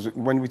well, Kels,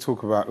 when we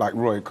talk about, like,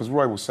 Roy, because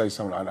Roy will say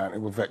something like that and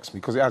it will vex me,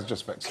 because it has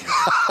just vexed me.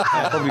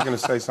 I'm probably going to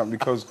say something,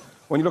 because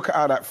when you look at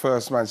how that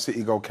first Man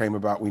City goal came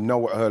about, we know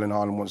what Erling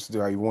Haaland wants to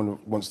do, how he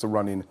wants to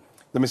run in.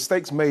 The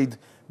mistakes made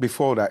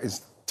before that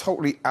is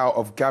totally out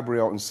of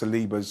Gabriel and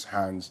Saliba's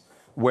hands,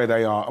 where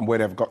they are and where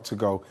they've got to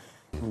go.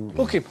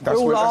 Look, that's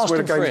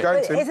where the game's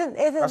going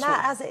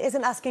to.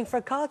 Isn't asking for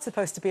a card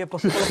supposed to be a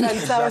bookable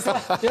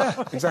offence?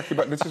 Yeah, exactly.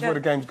 But this is where the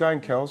game's going,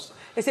 Kels.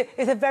 It's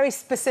a very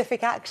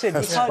specific action.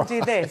 You can't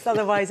do this,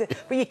 otherwise.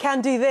 But you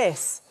can do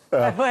this.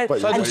 When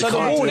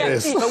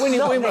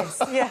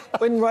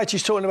Wright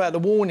is talking about the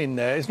warning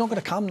there, it's not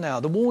going to come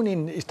now. The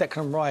warning is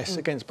Declan Rice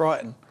against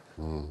Brighton.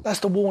 That's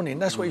the warning.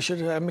 That's what you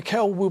should have.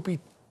 Mikel will be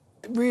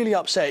really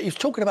upset. He was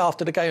talking about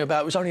after the game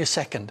about it was only a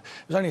second.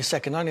 It was only a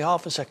second, only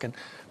half a second.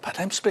 But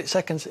them split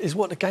seconds is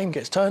what the game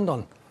gets turned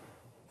on.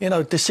 You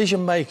know,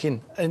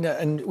 decision-making.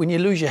 And when you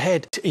lose your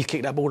head, he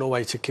kicked that ball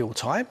away to kill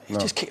time. He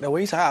just kicked it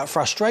away. He's out of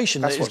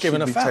frustration. That's that he's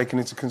given a foul. That's what should be taken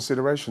into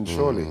consideration,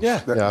 surely.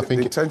 Yeah. I think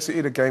the intensity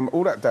of the game,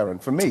 all that,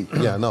 Darren, for me.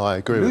 Yeah, no, I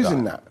agree with that.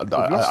 Losing that.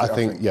 I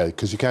think, yeah,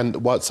 because you can...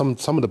 some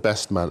of the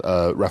best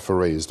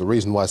referees, the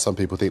reason why some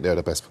people think they're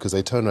the best, because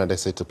they turn around and they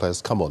say to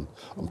players, come on,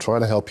 I'm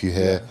trying to help you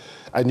here.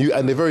 And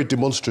they're very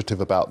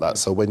demonstrative about that.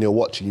 So when you're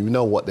watching, you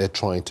know what they're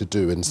trying to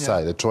do and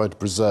say. They're trying to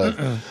preserve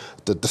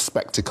the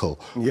spectacle.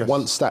 Yes.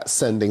 Once that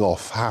sending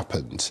off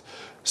happened,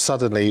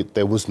 suddenly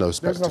there was no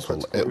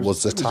spectacle. It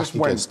was attack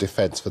against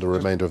defence for the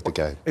remainder of the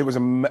game. It was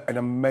an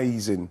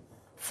amazing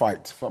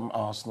fight from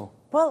Arsenal.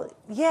 Well,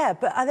 yeah,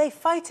 but are they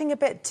fighting a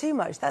bit too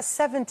much? That's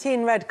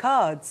 17 red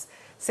cards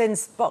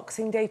since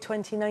Boxing Day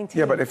 2019.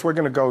 Yeah, but if we're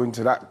going to go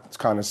into that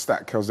kind of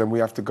stat, Kels, then we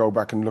have to go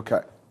back and look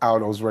at how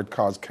those red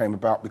cards came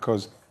about,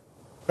 because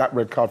that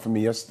red card for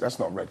me, that's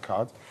not a red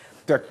card.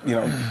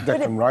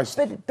 Declan Rice.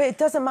 But it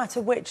doesn't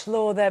matter which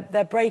law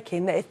they're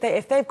breaking.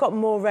 If they've got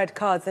more red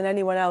cards than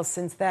anyone else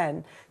since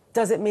then,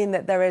 does it mean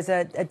that there is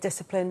a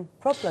discipline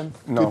problem?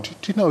 No. Do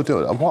you know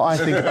what I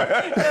think about...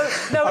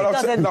 No, it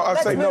doesn't. No, I'll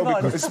say no,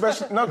 because,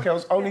 especially, no,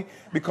 Kels, only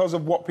because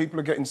of what people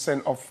are getting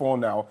sent off for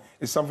now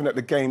is something that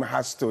the game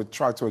has to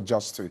try to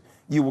adjust to.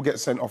 You will get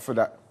sent off for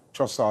that,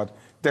 Trossard.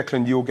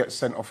 Declan, you'll get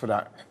sent off for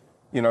that.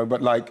 You know,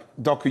 but like,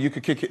 Doku, you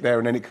could kick it there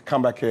and then it could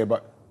come back here,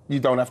 but you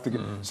don't have to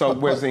get... So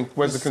where's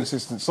the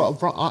consistency?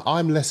 But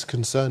I'm less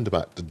concerned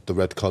about the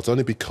red cards,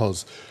 only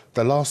because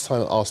the last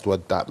time Arsenal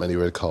had that many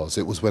red cards,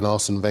 it was when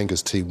Arsene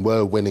Wenger's team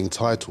were winning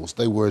titles.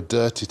 They were a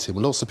dirty team.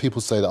 Lots of people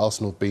say that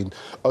Arsenal have been,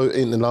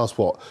 in the last,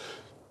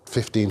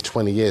 15,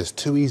 20 years,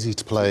 too easy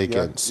to play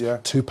against,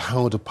 too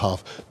powder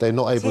puff. They're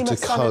not able to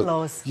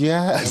cope.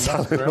 Yeah,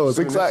 son-in-laws,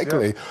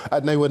 exactly.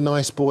 And they were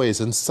nice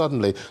boys, and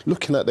suddenly,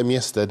 looking at them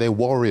yesterday, they're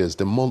warriors,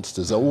 they're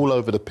monsters, they're all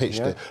over the pitch,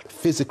 they're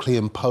physically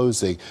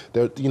imposing.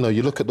 They're,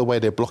 you look at the way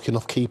they're blocking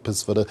off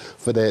keepers for their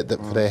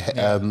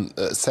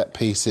set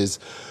pieces.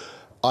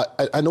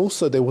 And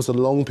also, there was a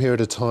long period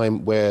of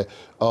time where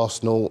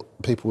Arsenal,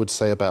 people would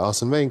say about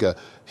Arsene Wenger,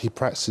 he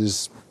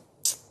practices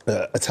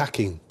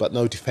attacking but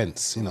no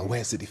defence.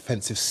 Where's the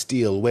defensive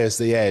steel? Where's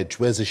the edge?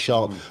 Where's the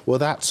sharp? Well,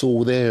 that's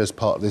all there as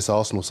part of this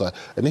Arsenal side.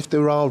 And if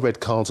there are red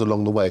cards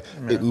along the way,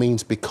 it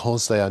means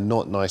because they are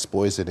not nice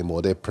boys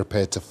anymore, they're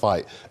prepared to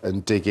fight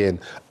and dig in.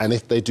 And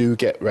if they do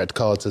get red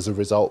cards as a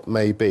result,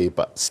 maybe,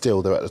 but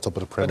still they're at the top of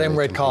the Premier League. But then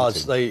red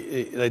cards,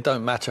 they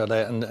don't matter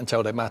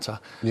until they matter.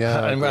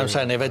 Yeah, and what I'm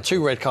saying, they've had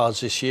 2 red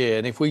cards this year,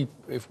 and if we're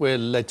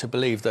led to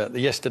believe that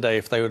yesterday,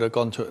 if they would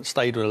have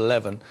stayed with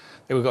 11,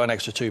 they would have got an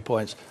extra 2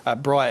 points.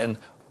 At Brighton,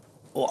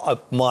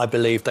 my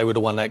belief, they would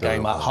have won that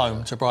game at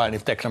home to Brighton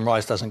if Declan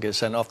Rice doesn't get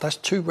sent off. That's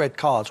 2 red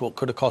cards, what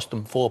could have cost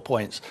them 4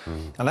 points.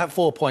 And that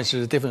 4 points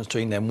is the difference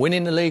between them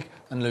winning the league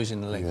and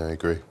losing the league. Yeah, I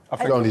agree. I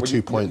think only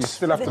 2 points. You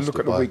still have to look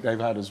at the week they've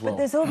had as well. But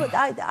there's all,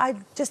 I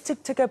just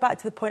to go back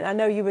to the point, I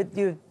know you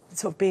were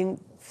sort of being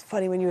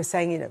funny when you were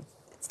saying, you know,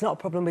 it's not a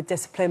problem with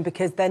discipline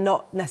because they're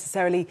not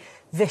necessarily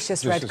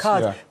vicious red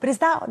cards. Yeah. But is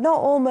that not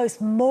almost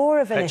more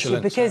of an issue?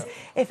 Because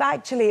if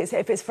actually if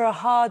it's for a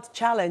hard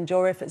challenge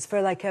or if it's for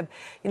like a,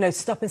 you know,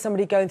 stopping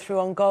somebody going through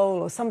on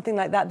goal or something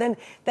like that, then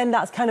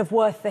that's kind of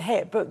worth the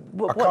hit. But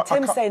what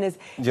Tim's saying is,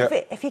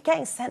 if you're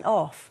getting sent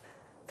off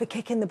for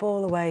kicking the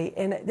ball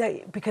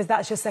away because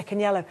that's your second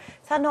yellow,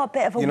 is that not a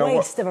bit of a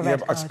waste of a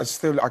red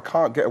card? I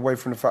can't get away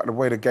from the fact the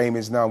way the game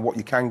is now and what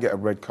you can get a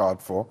red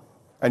card for.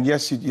 And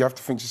yes, you have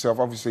to think to yourself,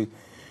 obviously,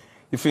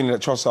 you're feeling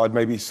that Trossard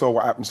maybe saw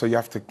what happened, so you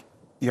have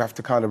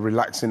to kind of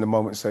relax in the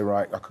moment and say,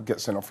 right, I could get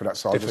sent off for that,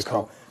 so I'll just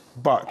come.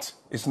 But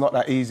it's not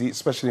that easy,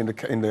 especially in the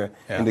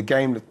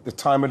game, the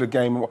time of the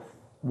game.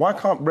 Why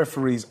can't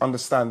referees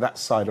understand that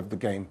side of the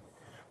game,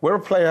 where a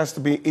player has to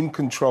be in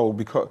control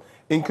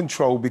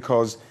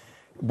because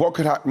what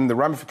could happen, the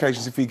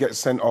ramifications if he gets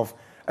sent off,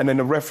 and then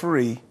the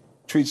referee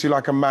treats you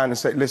like a man and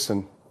say,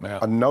 listen. Yeah.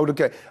 I know the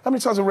game. How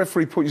many times a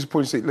referee put you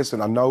and say,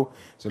 listen, I know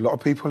there's a lot of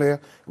people here.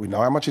 We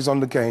know how much is on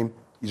the game.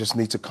 You just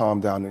need to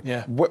calm down.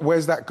 Yeah.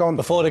 Where's that gone?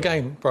 Before the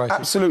game, Bryce.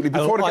 Absolutely,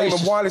 before the game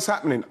and while it's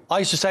happening. I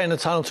used to say in the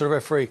tunnel to the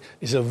referee,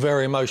 it's a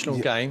very emotional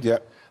game. Yeah.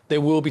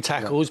 There will be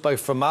tackles, both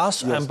from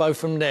us and both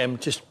from them.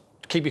 Just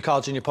keep your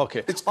cards in your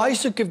pocket. I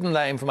used to give them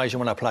that information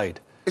when I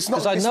played.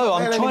 Because I know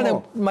I'm trying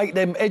to make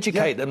them,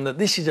 educate them that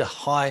this is a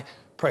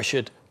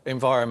high-pressured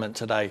environment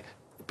today.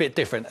 Bit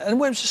different. And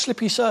when it's a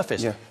slippery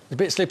surface, it's a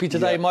bit slippy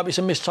today, might be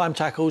some mistimed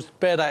tackles,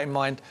 bear that in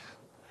mind.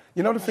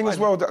 You know the thing as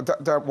well,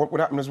 that what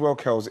would happen as well,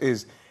 Kels,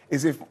 is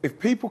if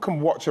people can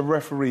watch a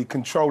referee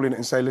controlling it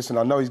and say, listen,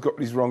 I know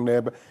he's wrong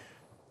there, but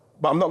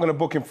I'm not going to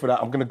book him for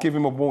that, I'm going to give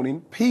him a warning.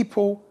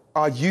 People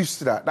are used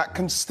to that. That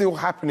can still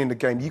happen in the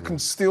game. You can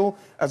still,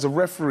 as a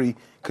referee,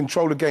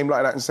 control a game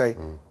like that and say,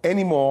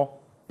 anymore.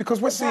 Because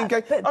we're seeing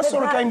games. I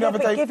saw a game the other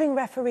day. Giving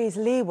referees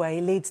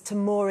leeway leads to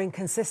more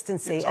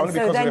inconsistency, it's only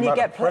because then you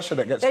get pressure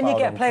that gets. Then you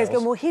get players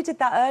going, well, he did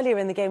that earlier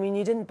in the game, and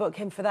you didn't book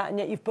him for that, and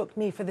yet you've booked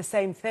me for the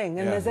same thing.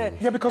 And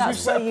because we've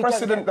set a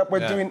precedent that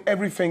we're doing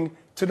everything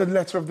to the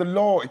letter of the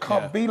law. It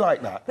can't be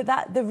like that.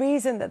 But the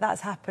reason that's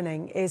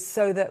happening is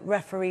so that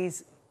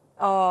referees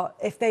are,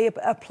 if they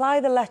apply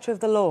the letter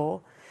of the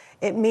law,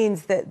 it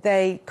means that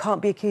they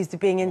can't be accused of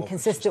being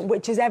inconsistent,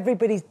 which is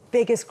everybody's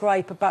biggest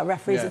gripe about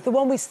referees. Yeah. It's the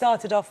one we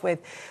started off with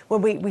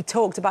when we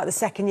talked about the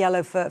second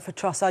yellow for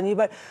Trossard. And you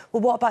went,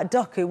 well, what about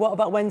Doku? What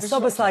about when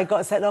Szoboszlai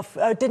got sent off?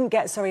 Didn't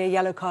get, a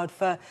yellow card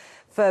for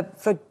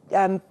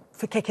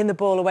kicking the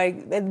ball away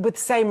with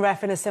the same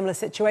ref in a similar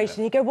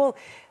situation. Yeah. You go, well,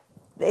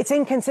 it's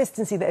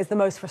inconsistency that is the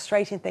most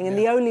frustrating thing. And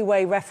the only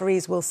way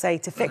referees will say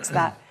to fix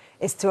that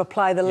is to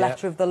apply the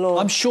letter of the law.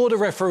 I'm sure the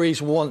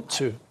referees want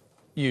to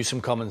use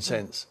some common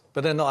sense,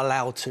 but they're not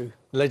allowed to.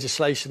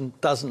 Legislation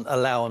doesn't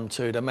allow them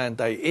to. The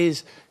mandate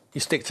is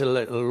you stick to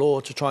the law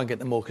to try and get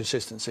the more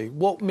consistency.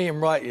 What me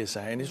and Wright is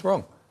saying is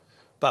wrong,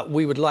 but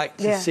we would like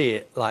to see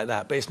it like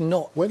that. But it's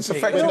not. When's the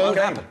free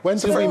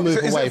move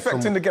away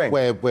from the game?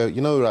 Where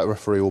you know, like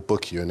referee will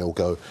book you and they'll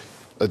go,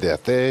 over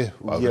there,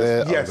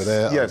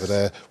 over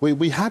there.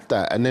 We had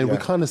that, and then we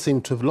kind of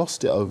seem to have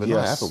lost it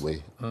overnight, haven't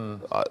we?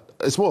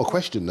 It's more a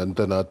question than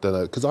I don't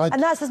know, because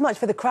And that's as much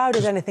for the crowd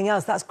as anything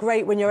else. That's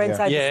great when you're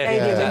inside the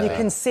stadium and you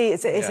can see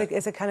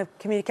it's a kind of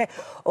communication.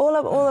 All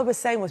I was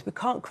saying was we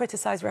can't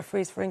criticise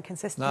referees for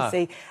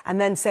inconsistency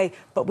and then say,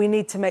 but we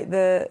need to make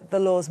the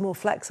laws more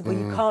flexible.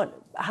 You can't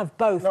have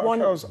both. No,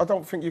 Charles, I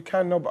don't think you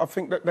can. No, but I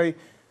think that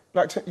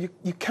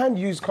you can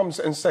use common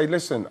sense and say,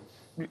 listen.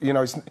 You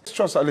know, it's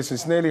Trossard, listen,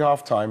 it's nearly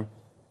half-time.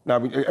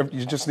 Now,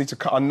 you just need to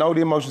cut. I know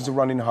the emotions are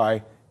running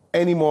high.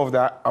 Any more of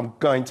that, I'm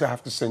going to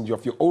have to send you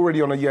off. You're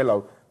already on a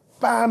yellow.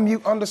 Bam,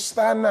 you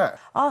understand that.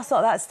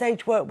 Arsenal at that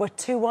stage were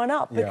 2-1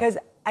 up because,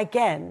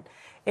 again,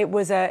 it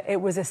was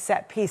a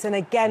set piece. And,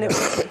 again, it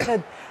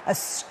was a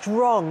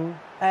strong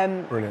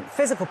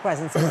physical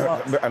presence in the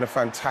box. And a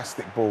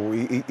fantastic ball.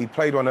 He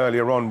played one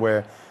earlier on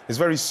where it's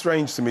very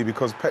strange to me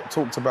because Pep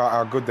talked about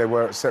how good they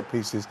were at set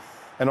pieces.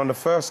 And on the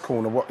first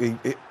corner,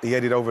 he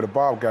headed over the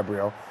bar,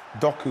 Gabriel,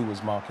 Doku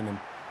was marking him.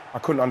 I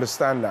couldn't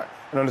understand that.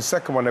 And on the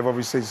second one, they've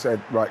obviously said,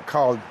 right,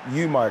 Carl,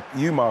 you mark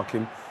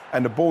him.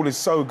 And the ball is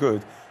so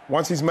good.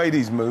 Once he's made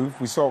his move,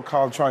 we saw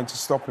Carl trying to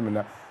stop him and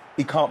that.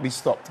 He can't be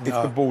stopped if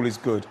the ball is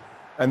good.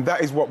 And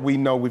that is what we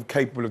know we're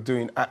capable of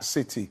doing at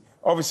City.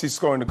 Obviously,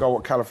 scoring the goal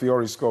what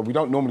Calafiori scored. We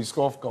don't normally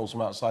score goals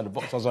from outside the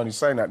box. I was only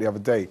saying that the other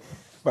day.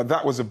 But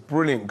that was a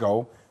brilliant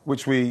goal,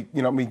 which we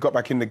got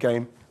back in the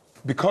game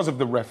because of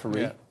the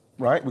referee. Yeah.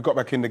 Right, we got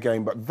back in the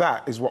game, but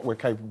that is what we're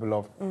capable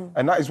of,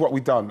 and that is what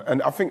we've done.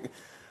 And I think, as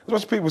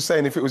much as people were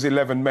saying, if it was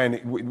 11 men,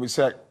 it would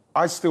say,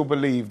 I still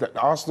believe that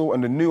Arsenal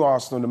and the new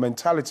Arsenal and the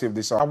mentality of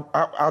this,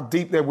 how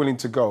deep they're willing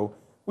to go,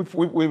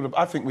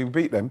 I think we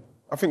beat them.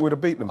 I think we'd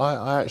have beaten them.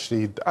 I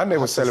actually... And they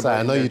were celebrating.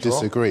 I know you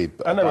disagreed,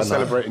 but... And they were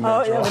celebrating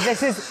their draw. Yeah, but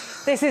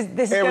this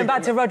is going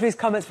back to Rodri's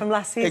comments from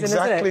last season,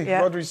 exactly. isn't it?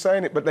 Yeah. Rodri's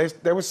saying it, but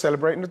they were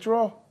celebrating the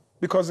draw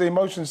because the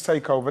emotions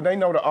take over. They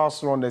know that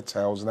Arsenal are on their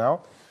tails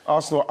now.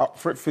 Arsenal are up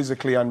for it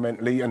physically and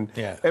mentally and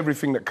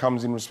everything that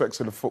comes in respect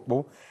to the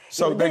football.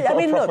 So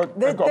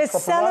they're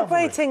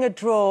celebrating a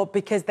draw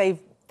because they've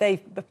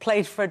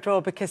played for a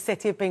draw because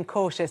City have been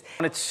cautious.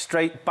 And it's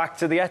straight back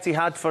to the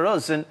Etihad for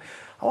us. And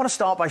I want to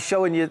start by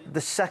showing you the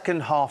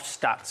second half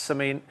stats. I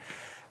mean,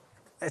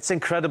 it's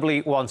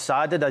incredibly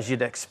one-sided, as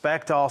you'd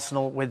expect.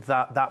 Arsenal with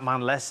that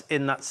man less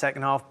in that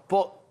second half.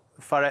 But,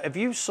 Farah, if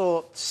you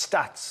saw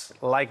stats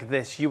like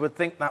this, you would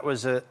think that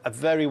was a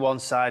very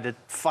one-sided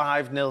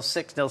 5-0,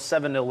 6-0,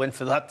 7-0 win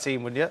for that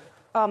team, wouldn't you?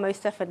 Oh,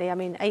 most definitely. I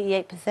mean,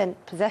 88%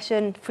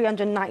 possession,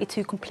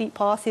 392 complete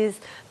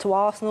passes to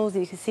Arsenal's.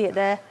 You can see it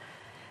there.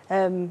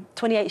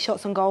 28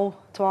 shots on goal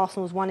to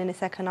Arsenal's, 1 in the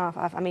second half.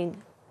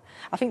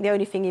 I think the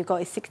only thing you've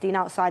got is 16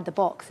 outside the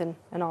box, and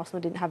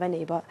Arsenal didn't have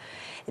any. But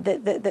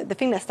the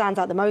thing that stands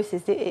out the most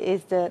is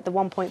the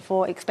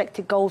 1.4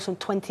 expected goals from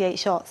 28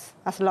 shots.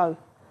 That's low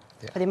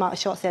for the amount of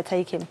shots they're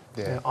taking.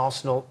 Yeah.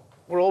 Arsenal,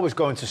 we're always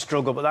going to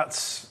struggle, but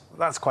that's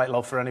quite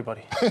low for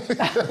anybody.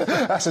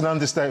 That's an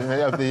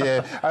understatement of the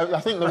year. I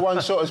think the one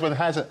shot was when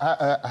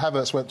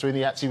Havertz went through and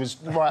he actually was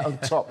right on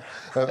top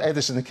of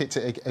Ederson and kicked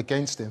it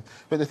against him.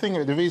 But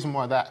the reason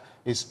why that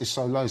is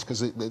so low is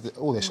because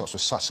all their shots were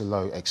such a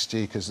low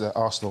XG because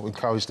Arsenal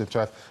encouraged them to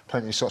have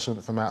plenty of shots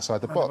from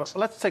outside the box.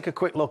 Let's take a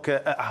quick look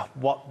at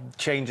what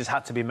changes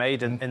had to be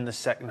made in the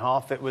second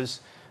half. It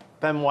was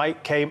Ben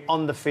White came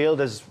on the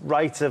field as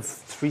right of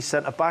 3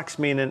 centre-backs,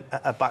 meaning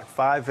a back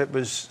five. It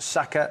was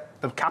Saka,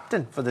 the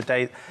captain for the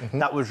day,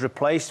 that was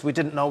replaced. We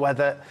didn't know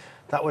whether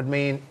that would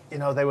mean,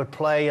 they would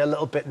play a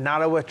little bit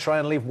narrower, try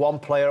and leave one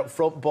player up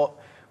front, but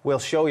we'll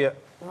show you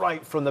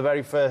right from the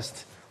very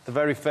first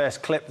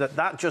clip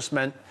that just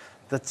meant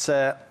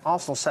that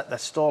Arsenal set their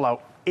stall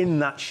out in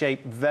that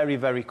shape very,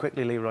 very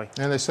quickly, Leroy.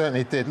 And they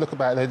certainly did. Look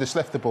about it, they just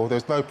left the ball. There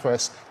was no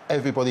press.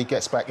 Everybody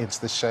gets back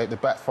into the shape. The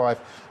back five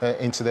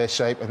into their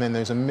shape. And then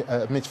there's a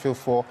midfield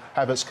four.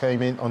 Havertz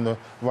came in on the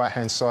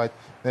right-hand side.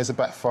 There's a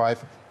back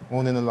five,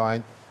 all in a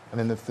line. And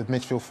then the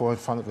midfield four in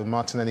front of them.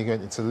 Martinelli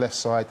going into the left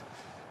side,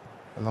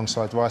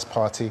 alongside Rice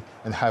Party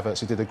and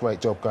Havertz, who did a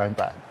great job going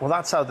back. Well,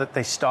 that's how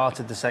they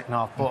started the second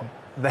half. But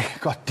they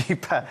got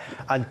deeper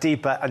and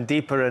deeper and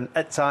deeper. And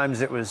at times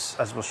it was,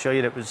 as we'll show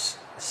you, it was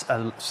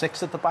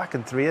 6 at the back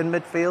and 3 in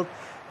midfield.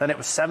 Then it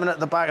was 7 at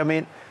the back. I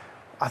mean,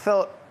 I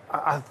thought,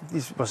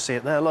 you will see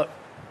it there, look.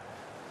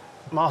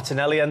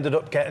 Martinelli ended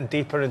up getting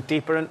deeper and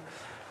deeper, and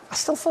I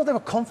still thought they were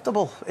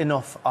comfortable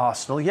enough,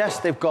 Arsenal. Yes,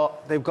 they've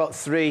got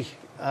 3-man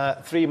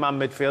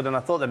midfield, and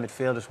I thought their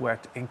midfielders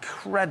worked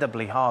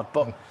incredibly hard,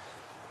 but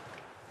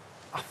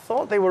I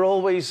thought they were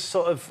always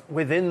sort of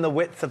within the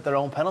width of their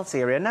own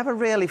penalty area. I never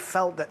really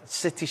felt that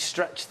City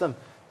stretched them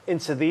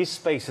into these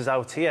spaces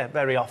out here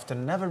very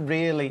often. Never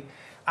really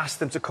asked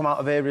them to come out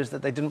of areas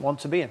that they didn't want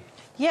to be in.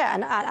 Yeah,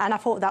 and I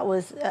thought that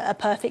was a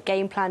perfect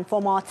game plan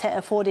from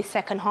Arteta for this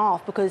second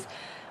half, because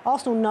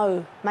Arsenal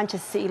know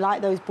Manchester City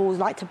like those balls,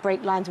 like to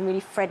break lines and really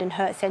thread and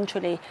hurt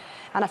centrally.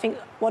 And I think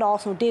what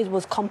Arsenal did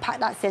was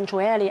compact that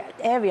central area,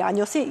 and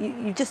you'll see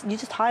you just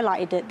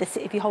highlighted it.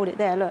 If you hold it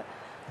there, look.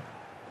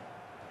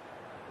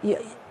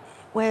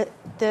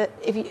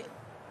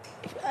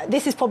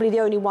 This is probably the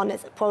only one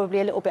that's probably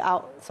a little bit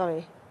out.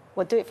 Sorry,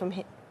 well, do it from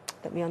here.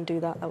 Let me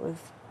undo that. That was.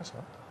 That's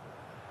right.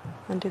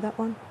 Undo that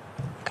one.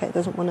 Okay, it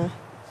doesn't want to.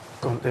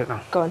 Go on, do it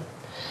now. Go on.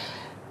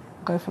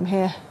 Go from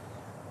here.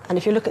 And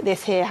if you look at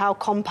this here, how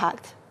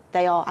compact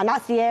they are, and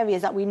that's the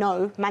areas that we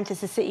know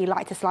Manchester City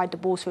like to slide the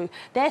ball through.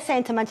 They're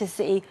saying to Manchester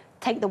City,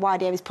 take the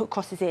wide areas, put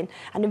crosses in.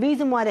 And the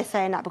reason why they're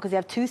saying that, because they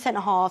have 2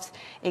 centre-halves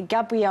in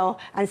Gabriel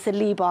and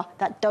Saliba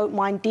that don't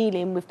mind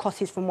dealing with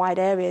crosses from wide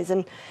areas.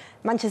 And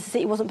Manchester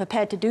City wasn't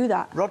prepared to do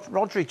that.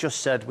 Rodri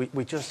just said,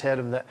 we just heard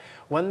him, that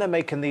when they're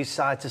making these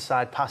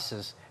side-to-side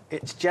passes,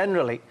 it's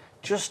generally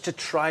just to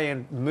try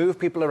and move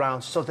people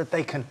around so that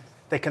they can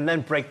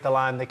then break the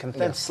line, they can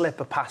then slip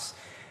a pass.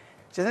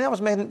 Do you think that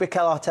was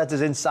Mikel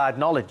Arteta's inside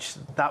knowledge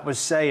that was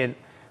saying,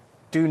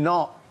 do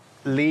not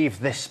leave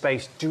this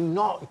space, do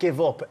not give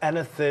up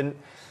anything,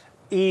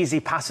 easy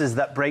passes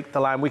that break the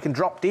line. We can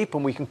drop deep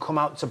and we can come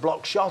out to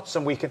block shots,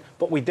 and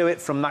but we do it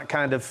from that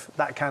kind of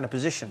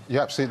position.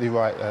 You're absolutely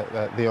right,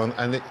 Leon.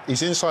 And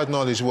his inside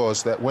knowledge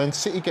was that when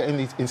City get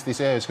into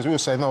these areas, because we were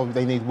saying, oh,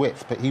 they need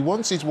width, but he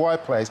wants his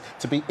wide players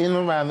to be in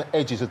and around the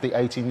edges of the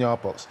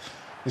 18-yard box.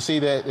 You see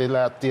there, they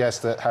allowed Diaz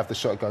to have the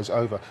shot, goes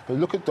over. But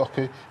look at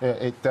Doku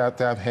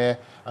down here.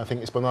 I think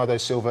it's Bernardo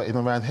Silva in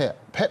around here.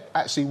 Pep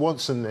actually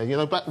wants them there. You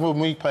know, back when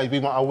we played, we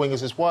want our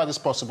wingers as wide as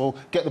possible,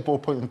 get the ball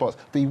put in the box.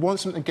 But he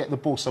wants them to get the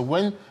ball. So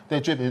when they're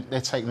dribbling,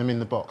 they're taking them in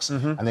the box.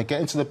 And they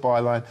get into the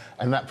byline,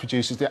 and that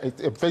produces...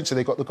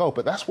 Eventually, they got the goal.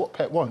 But that's what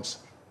Pep wants.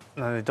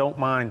 No, they don't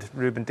mind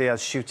Ruben Diaz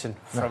shooting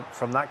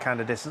from that kind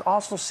of distance.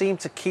 Arsenal seem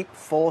to keep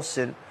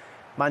forcing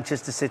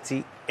Manchester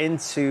City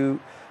into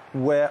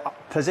where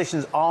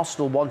positions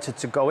Arsenal wanted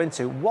to go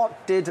into.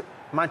 What did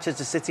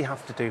Manchester City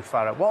have to do,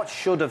 Farah? What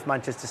should have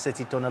Manchester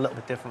City done a little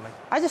bit differently?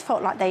 I just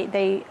felt like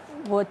they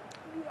would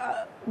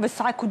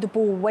recycled the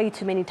ball way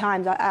too many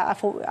times.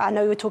 I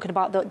know you were talking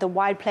about the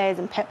wide players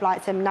and Pep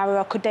likes them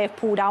narrower. Could they have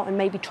pulled out and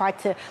maybe tried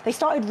to... They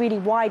started really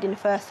wide in the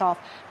first half.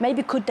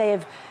 Maybe could they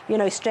have, you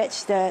know,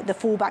 stretched the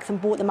fullbacks and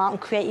brought them out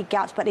and created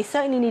gaps, but they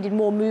certainly needed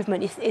more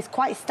movement. It's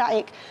quite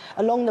static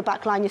along the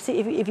back line. You see,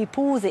 if you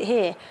pause it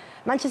here,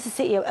 Manchester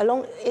City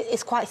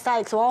it's quite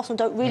static, so Arsenal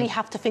don't really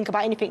have to think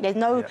about anything. There's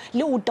no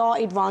little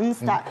darted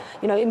runs that,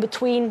 you know, in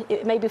between,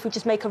 maybe if we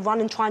just make a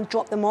run and try and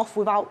drop them off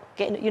without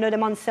getting, you know,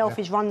 them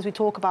unselfish runs we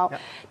talk about.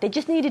 They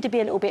just needed to be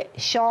a little bit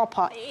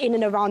sharper in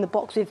and around the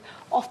box with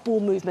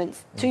off-ball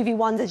movements,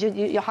 2v1s as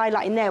you're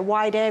highlighting there,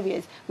 wide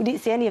areas. We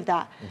didn't see any of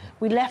that.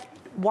 We left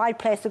wide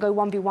players to go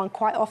 1v1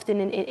 quite often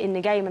in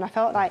the game, and I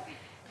felt like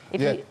if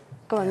you...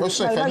 Go on.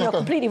 No, you're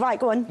completely right.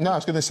 Go on. No, I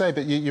was going to say,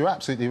 but you're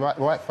absolutely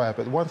right, Fire.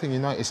 But the one thing you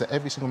notice is that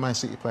every single Man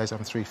City player is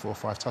having 3, 4,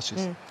 5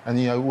 touches. And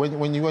you know,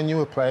 when you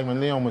were playing, when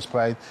Leon was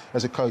playing,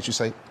 as a coach, you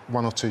say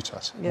 1 or 2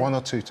 touches, 1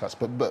 or 2 touches.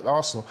 But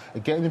Arsenal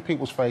are getting in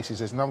people's faces.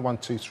 There's number 1,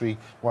 2, 3,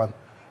 1,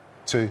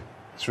 2,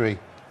 3.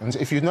 And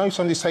if you know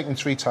somebody's taking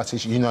 3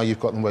 touches, you know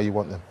you've got them where you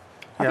want them.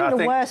 I think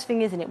the worst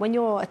thing, isn't it, when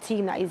you're a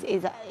team that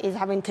is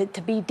having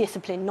to be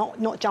disciplined,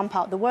 not jump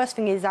out. The worst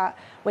thing is that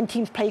when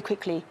teams play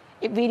quickly,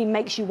 it really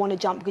makes you want to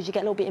jump because you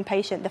get a little bit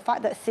impatient. The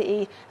fact that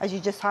City, as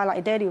you just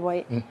highlighted earlier,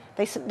 Wright,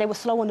 they were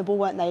slow on the ball,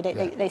 weren't they?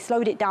 They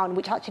slowed it down,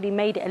 which actually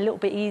made it a little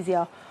bit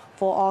easier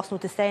for Arsenal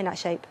to stay in that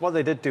shape. What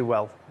they did do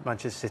well,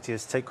 Manchester City,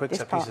 is take quick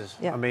set pieces.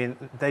 I mean,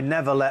 they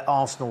never let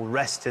Arsenal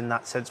rest in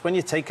that sense. When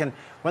you're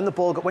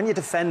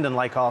defending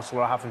like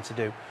Arsenal are having to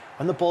do,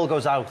 when the ball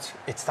goes out,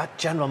 it's that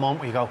general moment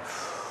where you go,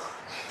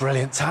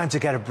 brilliant, time to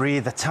get a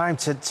breather, time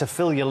to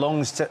fill your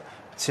lungs, to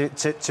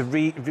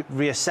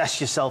reassess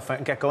yourself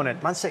and get going.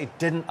 Man City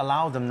didn't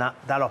allow them that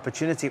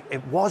opportunity.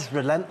 It was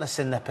relentless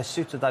in their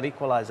pursuit of that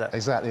equaliser.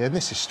 Exactly, and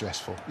this is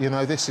stressful. You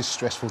know, this is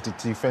stressful to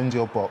defend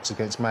your box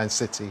against Man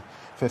City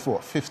for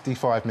what,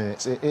 55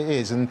 minutes. It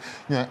is, and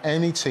you know,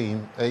 any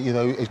team, you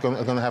know, are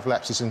going to have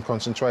lapses in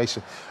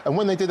concentration. And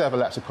when they did have a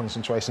lapse of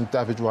concentration,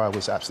 David Raya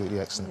was absolutely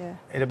excellent. Yeah.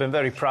 He'd have been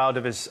very proud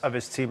of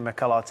his team,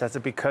 Mikel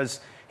Arteta, because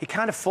he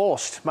kind of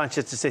forced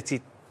Manchester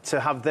City to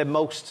have their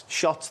most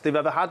shots they've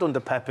ever had under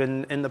Pep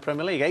in the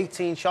Premier League.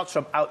 18 shots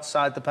from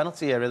outside the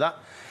penalty area.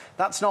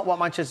 That's not what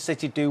Manchester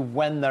City do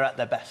when they're at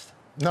their best.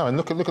 No, and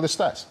look at the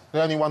stats. They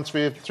only won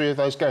three of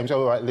those games.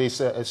 Oh, right, Leeds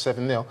at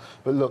 7-0.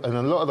 But look, and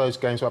a lot of those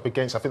games were up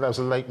against, I think that was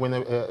a late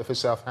winner for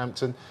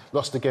Southampton,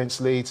 lost against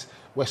Leeds,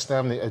 West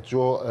Ham, a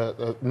draw,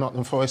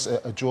 Nottingham Forest,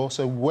 a draw.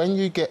 So when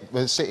you get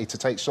the City to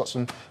take shots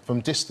from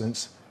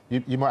distance,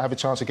 you might have a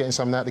chance of getting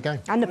something out of the game.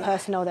 And the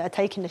personnel that are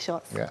taking the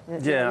shots.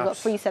 You've got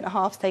 3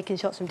 centre-halves taking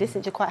shots from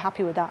distance. You're quite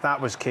happy with that.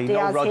 That was key.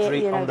 Diaz no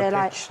Rodri here, on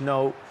the pitch.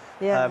 No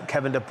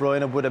Kevin De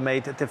Bruyne would have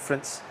made a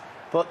difference.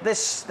 But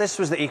this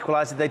was the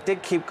equaliser. They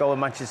did keep going,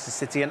 Manchester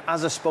City. And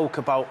as I spoke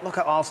about, look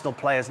at Arsenal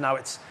players now.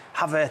 It's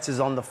Havertz is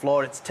on the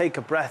floor. It's take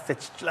a breath.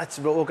 It's let's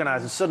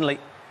organise. And suddenly,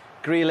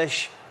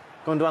 Grealish,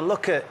 Gundogan,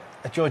 look at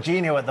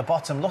Jorginho at the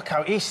bottom. Look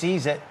how he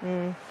sees it.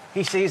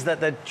 He sees that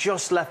they've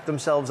just left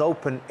themselves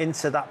open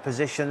into that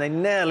position. They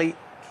nearly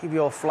keep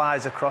your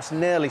flies across,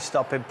 nearly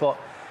stop him. But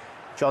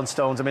John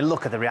Stones, I mean,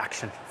 look at the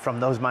reaction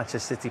from those Manchester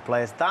City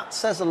players. That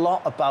says a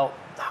lot about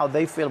how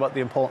they feel about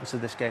the importance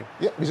of this game.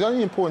 Yeah, it's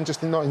only important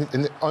just only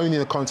in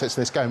the context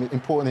of this game,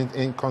 important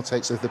in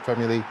context of the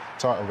Premier League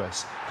title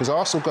race. Because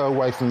Arsenal go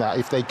away from that.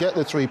 If they get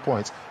the 3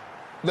 points,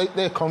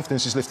 their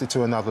confidence is lifted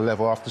to another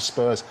level after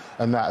Spurs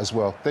and that as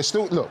well. They're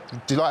still, look,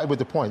 delighted with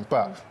the point,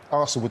 but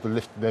Arsenal would have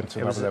lifted them to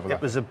another level. It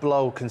was a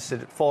blow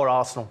for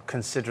Arsenal,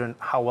 considering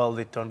how well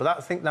they'd done. But that,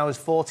 I think, now is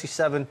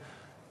 47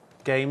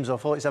 games, or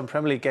 47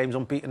 Premier League games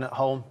unbeaten at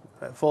home.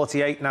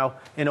 48 now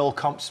in all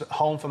comps at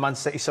home for Man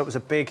City, so it was a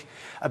big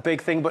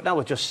thing. But now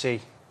we'll just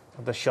see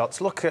the shots.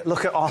 Look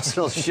at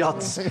Arsenal's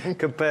shots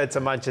compared to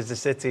Manchester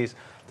City's.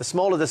 The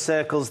smaller the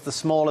circles, the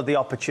smaller the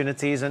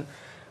opportunities, and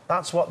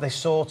that's what they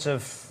sort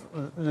of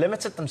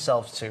limited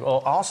themselves to,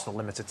 or Arsenal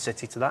limited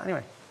City to that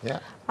anyway. Yeah.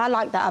 I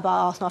like that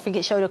about Arsenal. I think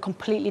it showed a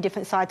completely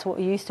different side to what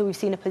we're used to. We've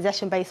seen a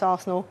possession-based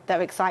Arsenal that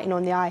are exciting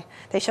on the eye.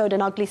 They showed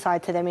an ugly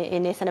side to them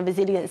in this and a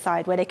resilient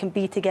side where they can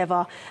be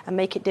together and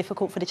make it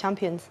difficult for the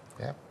champions.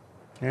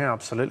 Yeah,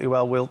 absolutely.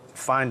 Well, we'll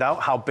find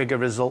out how big a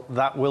result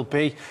that will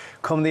be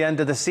come the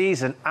end of the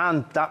season,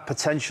 and that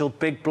potential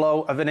big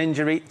blow of an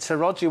injury to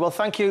Rodri. Well,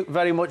 thank you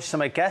very much to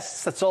my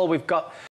guests. That's all we've got.